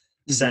same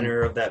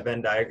center of that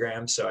Venn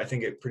diagram. So I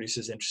think it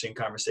produces interesting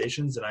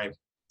conversations, and I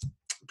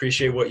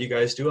appreciate what you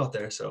guys do out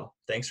there. So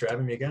thanks for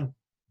having me again.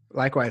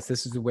 Likewise,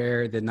 this is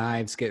where the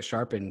knives get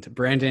sharpened.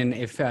 Brandon,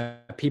 if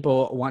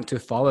people want to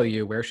follow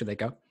you, where should they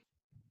go?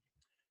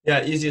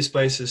 Yeah, easiest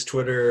place is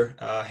Twitter.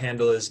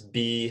 Handle is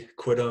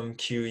bquittem,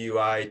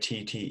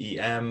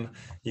 Quittem.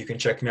 You can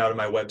check me out on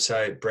my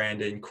website,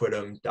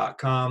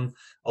 brandonquittem.com.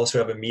 Also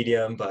have a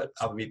Medium, but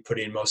I'll be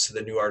putting most of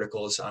the new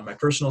articles on my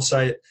personal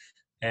site.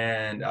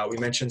 And we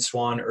mentioned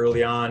Swan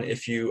early on.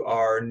 If you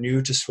are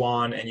new to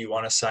Swan and you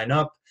want to sign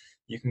up,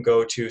 you can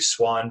go to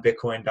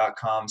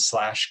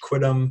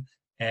swanbitcoin.com/quittem.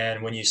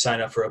 And when you sign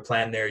up for a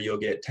plan there, you'll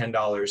get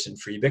 $10 in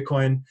free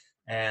Bitcoin.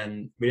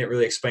 And we didn't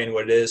really explain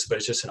what it is, but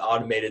it's just an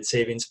automated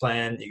savings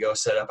plan. You go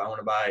set up, I want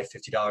to buy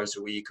 $50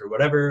 a week or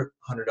whatever,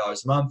 $100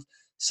 a month,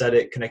 set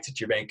it, connect it to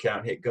your bank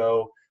account, hit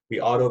go.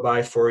 We auto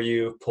buy for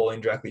you, pulling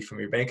directly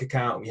from your bank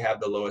account. We have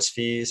the lowest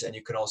fees, and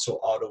you can also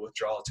auto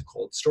withdraw to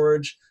cold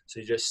storage. So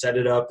you just set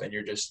it up and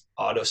you're just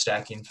auto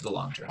stacking for the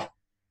long term.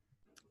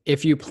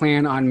 If you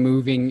plan on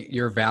moving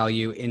your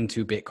value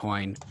into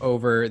Bitcoin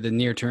over the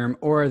near term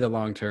or the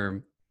long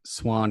term,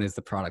 Swan is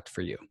the product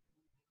for you.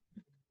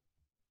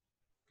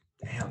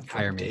 Damn,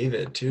 hire me.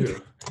 David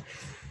too.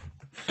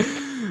 All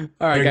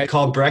right, guys.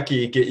 Call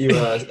Brecky, get you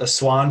a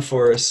Swan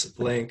Force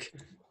link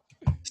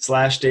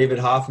 / David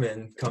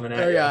Hoffman coming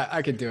at you. Yeah,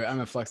 I could do it. I'm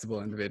a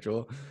flexible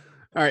individual.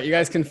 All right, you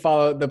guys can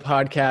follow the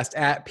podcast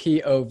at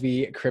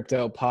POV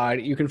Crypto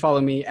Pod. You can follow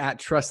me at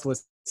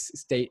Trustless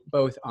State,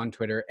 both on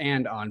Twitter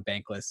and on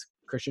Bankless.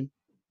 Christian?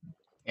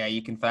 Yeah,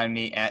 you can find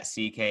me at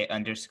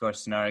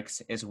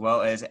CK_Snarks, as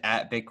well as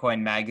at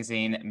Bitcoin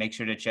Magazine. Make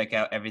sure to check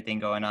out everything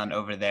going on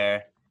over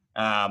there.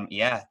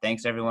 Yeah,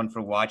 thanks everyone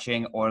for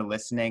watching or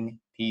listening.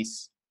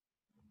 Peace.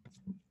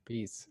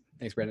 Thanks,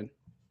 Brandon.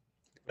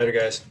 Later,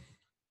 guys.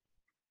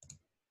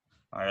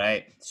 All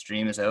right,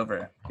 stream is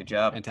over. Good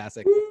job.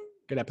 Fantastic.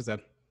 Good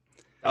episode.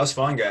 That was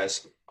fun,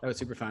 guys. That was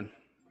super fun.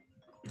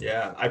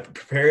 Yeah, I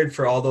prepared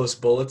for all those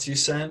bullets you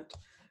sent,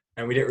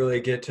 and we didn't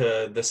really get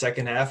to the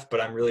second half,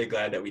 but I'm really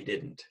glad that we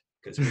didn't,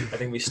 because I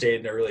think we stayed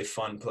in a really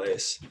fun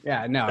place.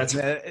 Yeah, no, that's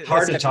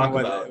hard to talk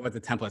about. What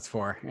the template's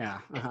for. Yeah.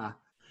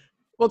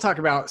 We'll talk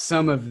about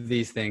some of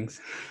these things.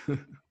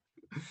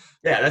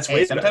 Yeah, that's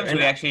way sometimes better.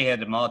 We actually hit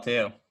them all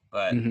too,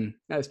 but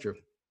that's true.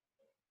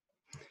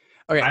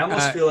 Okay, I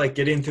almost feel like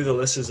getting through the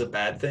list is a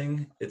bad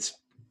thing. It's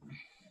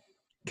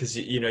because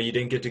you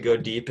didn't get to go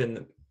deep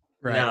in.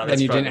 Right. No, then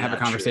you didn't have a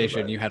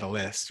conversation. You had a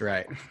list,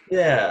 right?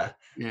 Yeah.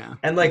 Yeah.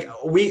 And like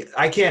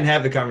I can't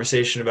have the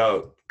conversation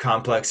about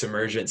complex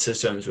emergent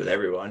systems with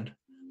everyone.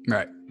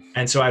 Right.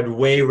 And so I'd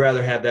way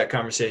rather have that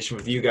conversation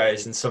with you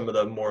guys than some of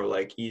the more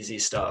like easy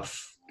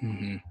stuff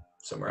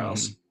somewhere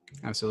else.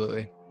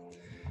 Absolutely.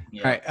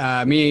 Yeah. All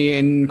right. Me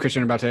and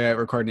Christian are about to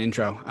record an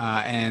intro,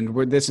 and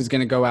this is going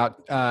to go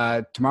out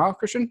tomorrow,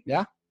 Christian.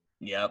 Yeah.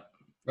 Yep.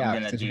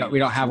 Yeah. We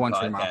don't have one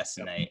for tomorrow.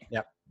 Tonight.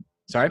 Yep.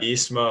 Sorry.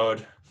 Beast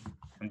mode.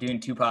 I'm doing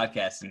 2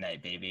 podcasts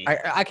tonight, baby.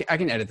 I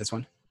can edit this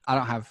one. I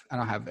don't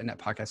have a net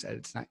podcast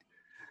edit tonight.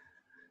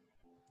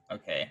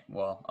 Okay.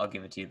 Well, I'll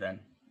give it to you then.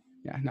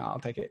 Yeah. No, I'll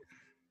take it.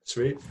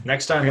 Sweet.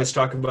 Next time, let's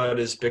talk about,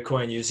 is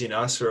Bitcoin using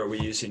us or are we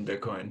using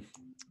Bitcoin?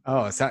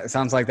 Oh, it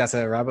sounds like that's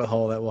a rabbit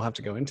hole that we'll have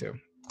to go into.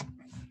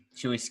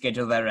 Should we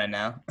schedule that right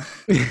now?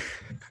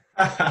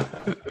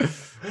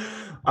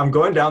 I'm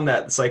going down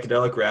that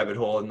psychedelic rabbit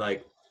hole, and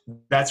like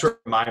that's where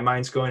my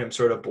mind's going. I'm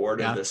sort of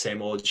bored of the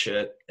same old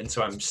shit, and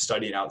so I'm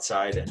studying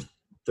outside, and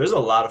there's a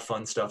lot of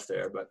fun stuff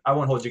there. But I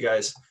won't hold you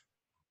guys.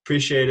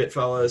 Appreciate it,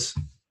 fellas.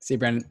 See you,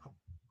 Brandon.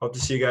 Hope to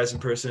see you guys in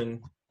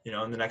person,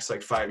 in the next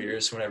like 5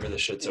 years, whenever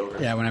this shit's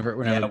over. Yeah,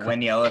 whenever. Yeah,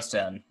 when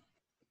Yellowstone.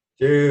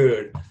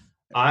 Dude,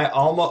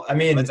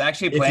 let's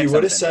actually plan if you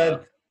would have something,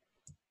 said,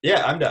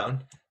 yeah, I'm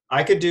down.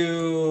 I could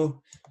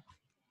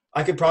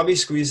probably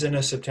squeeze in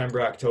a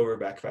September, October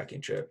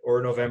backpacking trip,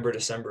 or November,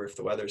 December if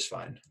the weather's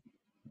fine.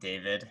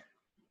 David.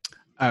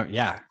 Oh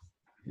yeah.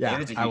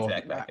 David's a huge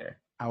backpacker.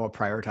 I will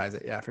prioritize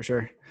it. Yeah, for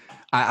sure.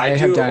 I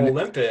have done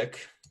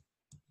Olympic.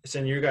 It's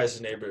in your guys'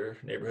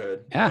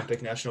 neighborhood. Yeah.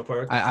 Olympic National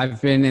Park. I've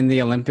been in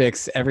the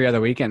Olympics every other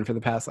weekend for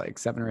the past like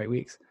 7 or 8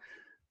 weeks.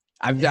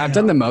 I've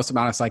done the most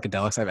amount of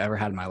psychedelics I've ever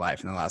had in my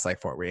life in the last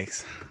like 4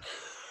 weeks.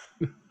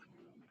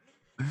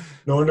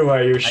 No wonder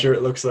why your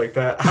shirt looks like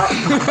that.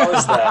 How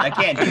is that? I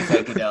can't do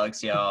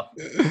psychedelics, y'all.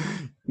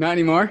 Not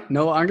anymore.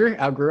 No longer.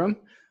 Outgrew them.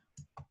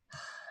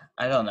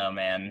 I don't know,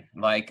 man.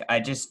 Like,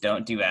 I just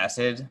don't do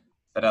acid,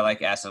 but I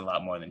like acid a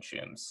lot more than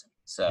shrooms.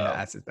 So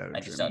acid's better. I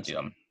just don't do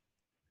them.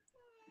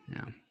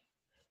 Yeah.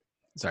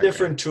 Sorry,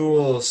 different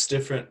tools,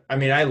 different. I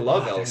mean, I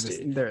love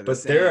LSD,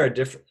 but there are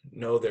different.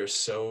 No, they're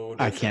so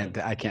different.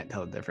 I can't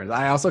tell the difference.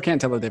 I also can't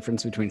tell the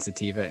difference between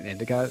sativa and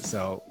indica,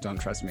 so don't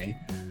trust me.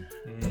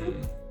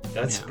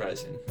 That's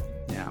surprising.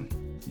 Yeah.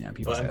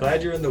 People. But I'm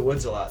glad you're in the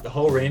woods a lot. The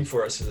whole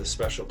rainforest is a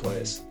special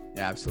place.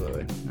 Yeah,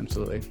 absolutely.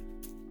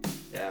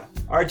 Yeah.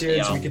 All right,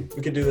 dudes, we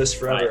could do this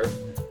forever.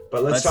 Right.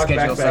 But let's talk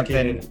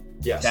backpacking.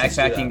 Yes,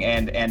 backpacking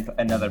and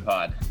another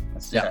pod.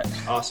 Let's do that.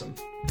 Awesome.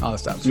 All the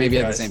stuff. Maybe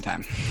at the same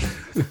time.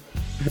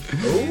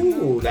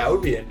 Oh, that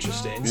would be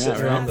interesting.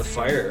 Sitting around the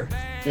fire.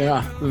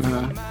 Yeah.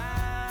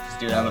 Just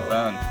do it on the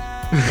phone.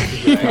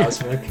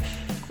 Cosmic.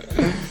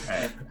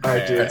 All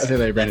right, dude.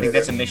 I think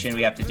that's a mission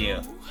we have to do.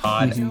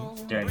 Pod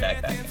during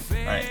backpacking.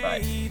 All right,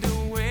 bye.